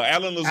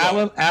 Alan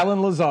Lazard.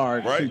 Alan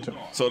Lazard. Right?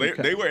 So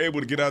they were able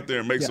to get out there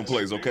and make some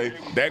plays, okay?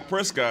 Dak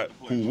Prescott,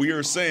 who we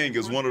are saying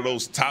is one of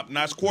those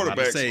top-notch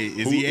quarterbacks.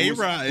 Is he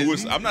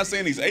A-Rod? I'm not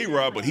saying he's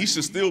A-Rod, but he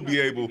should still be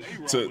able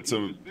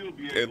to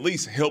at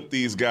least help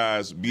these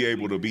guys be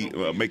able to be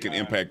make an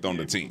impact on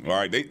the team, all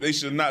right? They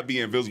should not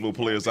be invisible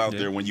players out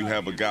there when you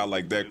have a guy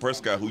like Dak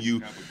Prescott who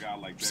you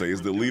say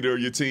is the leader of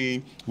your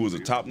team, who is a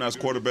top-notch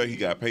quarterback. He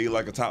got paid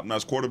like a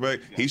top-notch quarterback.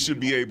 He should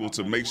be able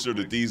to make sure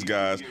that these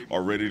guys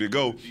are ready to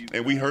go.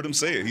 And we heard him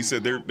say it. He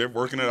said they're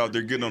working it out.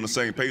 They're getting on the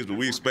same page, but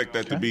we expect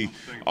that to be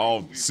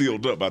all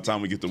sealed up by the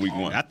time we get to week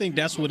 1. I think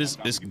that's what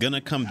it's going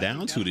to come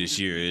down to this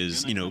year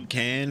is,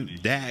 can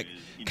Dak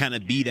kind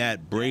of be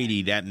that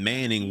Brady, that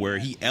Manning, where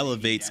he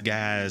elevates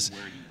guys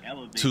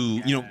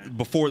to,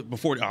 before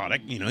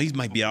he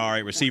might be an all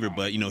right receiver,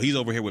 but, he's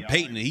over here with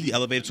Peyton and he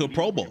elevated to a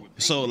Pro Bowl.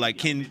 So,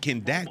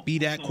 can Dak be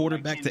that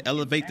quarterback to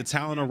elevate the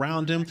talent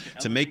around him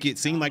to make it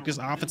seem like this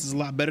offense is a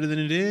lot better than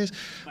it is?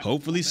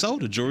 Hopefully so.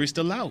 The jury's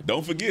still out.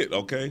 Don't forget,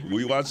 okay,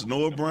 we watched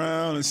Noah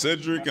Brown and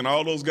Cedric and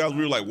all those guys.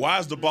 We were like, why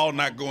is the ball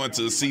not going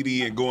to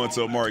CD and going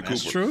to Amari Cooper?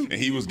 That's true.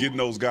 And he was getting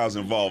those guys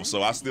involved.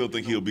 So I still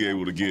think he'll be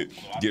able to get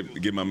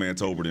my man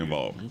Tolbert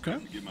involved. Okay.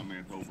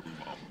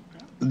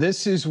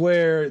 This is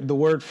where the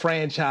word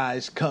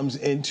franchise comes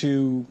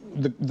into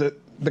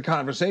the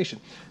conversation.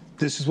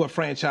 This is what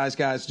franchise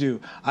guys do.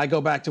 I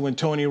go back to when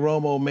Tony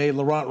Romo made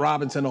Laurent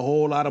Robinson a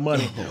whole lot of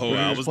money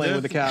when he was playing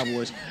with the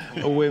Cowboys.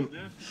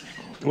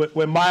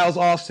 When Miles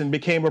Austin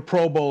became a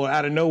Pro Bowler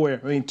out of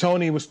nowhere. I mean,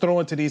 Tony was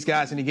throwing to these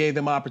guys and he gave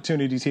them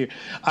opportunities here.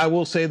 I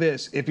will say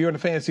this. If you're in a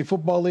fantasy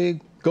football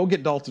league, go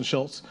get Dalton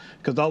Schultz,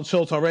 because Dalton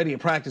Schultz already in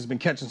practice has been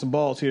catching some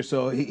balls here,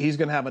 so he's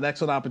going to have an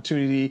excellent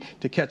opportunity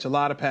to catch a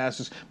lot of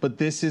passes. But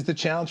this is the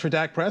challenge for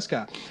Dak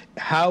Prescott.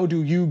 How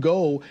do you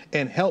go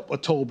and help a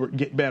Tolbert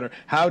get better?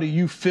 How do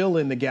you fill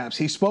in the gaps?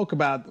 He spoke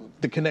about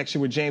the connection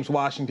with James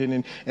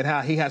Washington and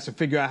how he has to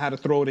figure out how to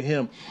throw to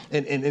him,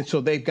 and so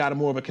they've got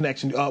more of a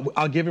connection.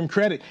 I'll give him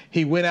credit.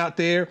 He went out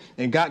there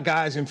and got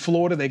guys in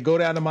Florida. They go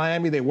down to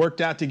Miami. They worked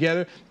out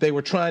together. They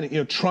were trying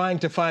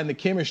to find the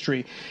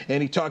chemistry,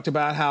 and he talked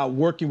about how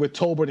working with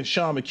Tolbert and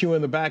Sean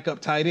McEwen, the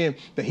backup tight end,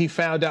 that he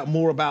found out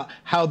more about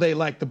how they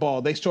like the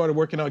ball. They started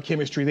working on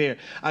chemistry there.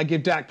 I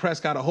give Dak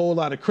Prescott a whole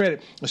lot of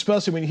credit,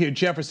 especially when you hear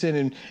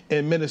Jefferson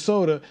in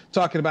Minnesota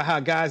talking about how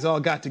guys all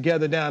got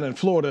together down in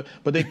Florida,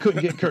 but they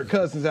couldn't get Kirk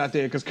Cousins out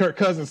there because Kirk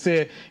Cousins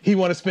said he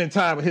wanted to spend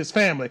time with his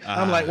family.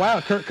 I'm like, wow,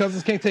 Kirk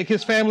Cousins can't take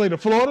his family to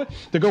Florida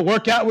to go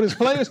work out with his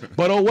players?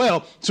 But oh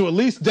well. So at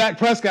least Dak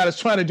Prescott is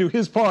trying to do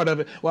his part of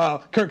it while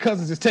Kirk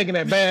Cousins is taking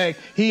that bag.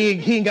 He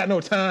ain't got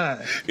no time.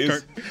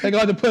 They're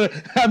going to put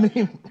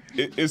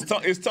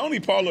Is Tony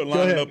Pollard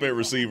lining up at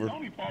receiver?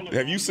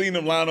 Have you seen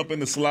him line up in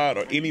the slot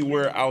or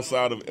anywhere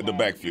outside of the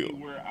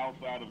backfield?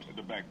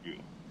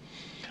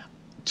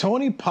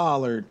 Tony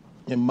Pollard,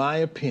 in my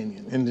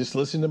opinion, and just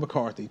listen to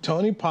McCarthy,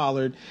 Tony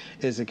Pollard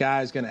is a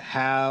guy who's going to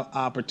have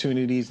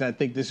opportunities, and I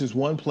think this is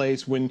one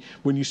place when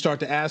you start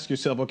to ask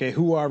yourself, okay,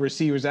 who are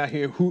receivers out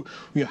here?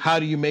 How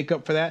do you make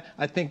up for that?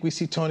 I think we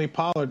see Tony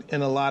Pollard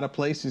in a lot of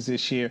places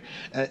this year,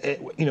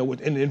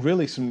 and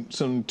really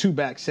some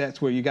two-back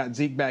sets where you got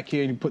Zeke back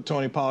here and you put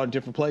Tony Pollard in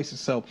different places.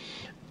 So,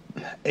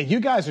 and you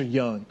guys are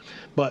young,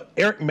 but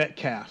Eric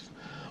Metcalf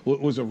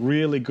was a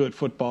really good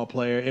football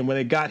player, and when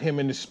they got him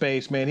into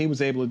space, man, he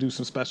was able to do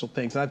some special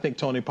things. And I think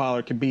Tony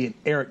Pollard could be an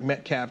Eric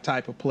Metcalf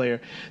type of player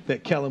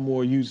that Kellen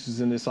Moore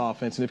uses in this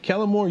offense. And if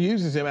Kellen Moore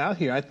uses him out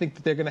here, I think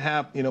that they're going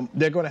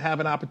to have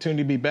an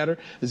opportunity to be better.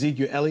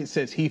 Ezekiel Elliott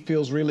says he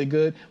feels really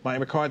good. Mike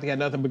McCarthy had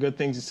nothing but good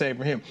things to say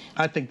for him.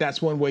 I think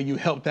that's one way you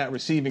help that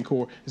receiving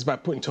core is by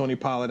putting Tony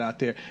Pollard out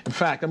there. In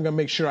fact, I'm going to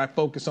make sure I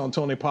focus on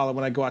Tony Pollard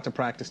when I go out to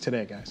practice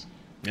today, guys.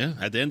 Yeah,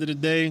 at the end of the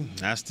day,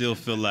 I still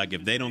feel like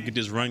if they don't get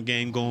this run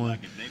game going,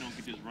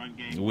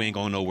 we ain't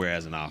going nowhere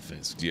as an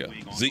offense. Yeah,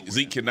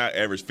 Zeke cannot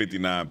average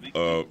 59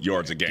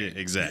 yards a game. Yeah,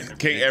 exactly.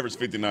 Can't average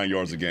 59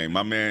 yards a game.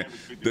 My man,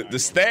 the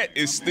stat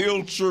is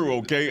still true,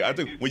 okay? I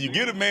think when you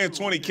get a man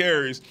 20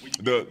 carries,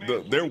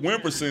 their win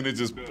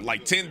percentage is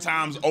like 10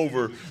 times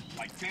over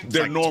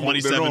their like normal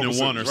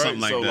 27-1 or something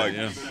like that.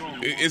 Yeah.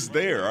 It's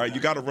there, all right? You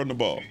got to run the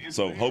ball.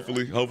 So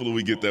hopefully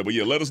we get that. But,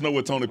 yeah, let us know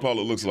what Tony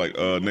Pollard looks like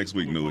next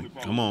week, Newey.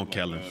 Come on,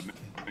 Kellen.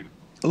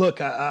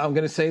 Look, I'm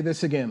going to say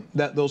this again,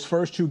 that those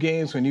first two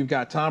games when you've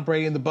got Tom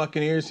Brady and the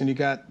Buccaneers and you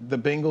got the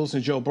Bengals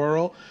and Joe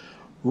Burrow,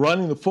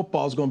 running the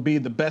football is going to be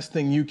the best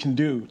thing you can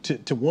do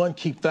to one,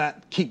 keep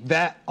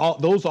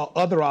those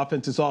other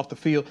offenses off the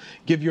field,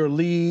 give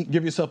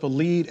yourself a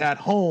lead at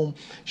home,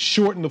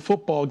 shorten the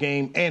football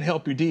game, and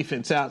help your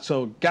defense out.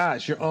 So,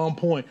 guys, you're on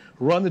point.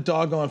 Run the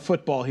doggone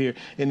football here.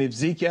 And if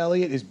Zeke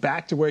Elliott is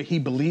back to where he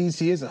believes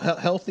he is,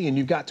 healthy, and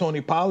you've got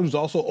Tony Pollard, who's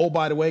also, oh,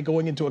 by the way,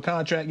 going into a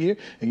contract year,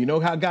 and you know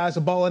how guys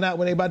are balling out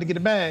when they're about to get a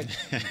bag,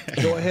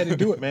 go ahead and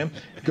do it, man.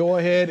 Go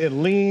ahead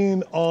and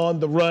lean on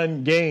the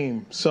run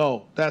game.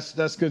 So that's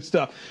good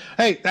stuff.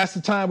 Hey, that's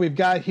the time we've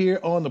got here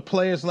on the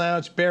Players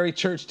Lounge. Barry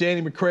Church,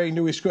 Danny McCray,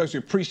 Newey Scruggs. We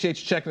appreciate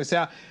you checking us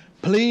out.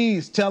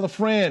 Please tell a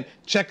friend.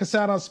 Check us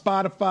out on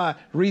Spotify.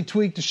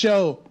 Retweet the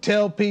show.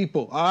 Tell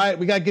people. All right,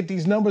 we got to get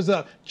these numbers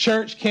up.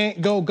 Church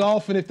can't go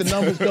golfing if the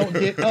numbers don't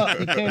get up.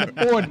 He can't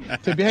afford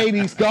to pay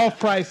these golf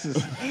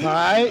prices. All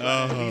right?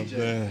 Oh,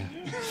 man.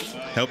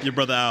 Help your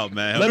brother out,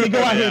 man. Let me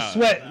go out here and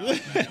sweat.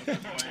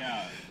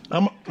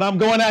 I'm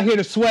going out here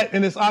to sweat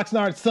in this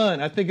Oxnard sun.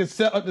 I think it's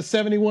up to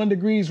 71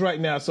 degrees right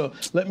now. So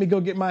let me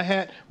go get my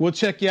hat. We'll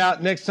check you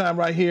out next time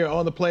right here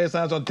on the Players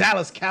Lounge on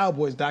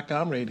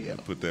DallasCowboys.com radio.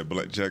 Put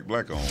that Jack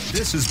Black on.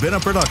 This has been a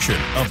production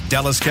of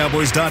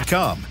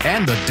DallasCowboys.com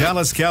and the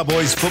Dallas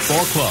Cowboys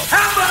Football Club.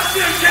 How about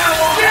this,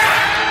 Cowboys?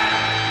 Yeah!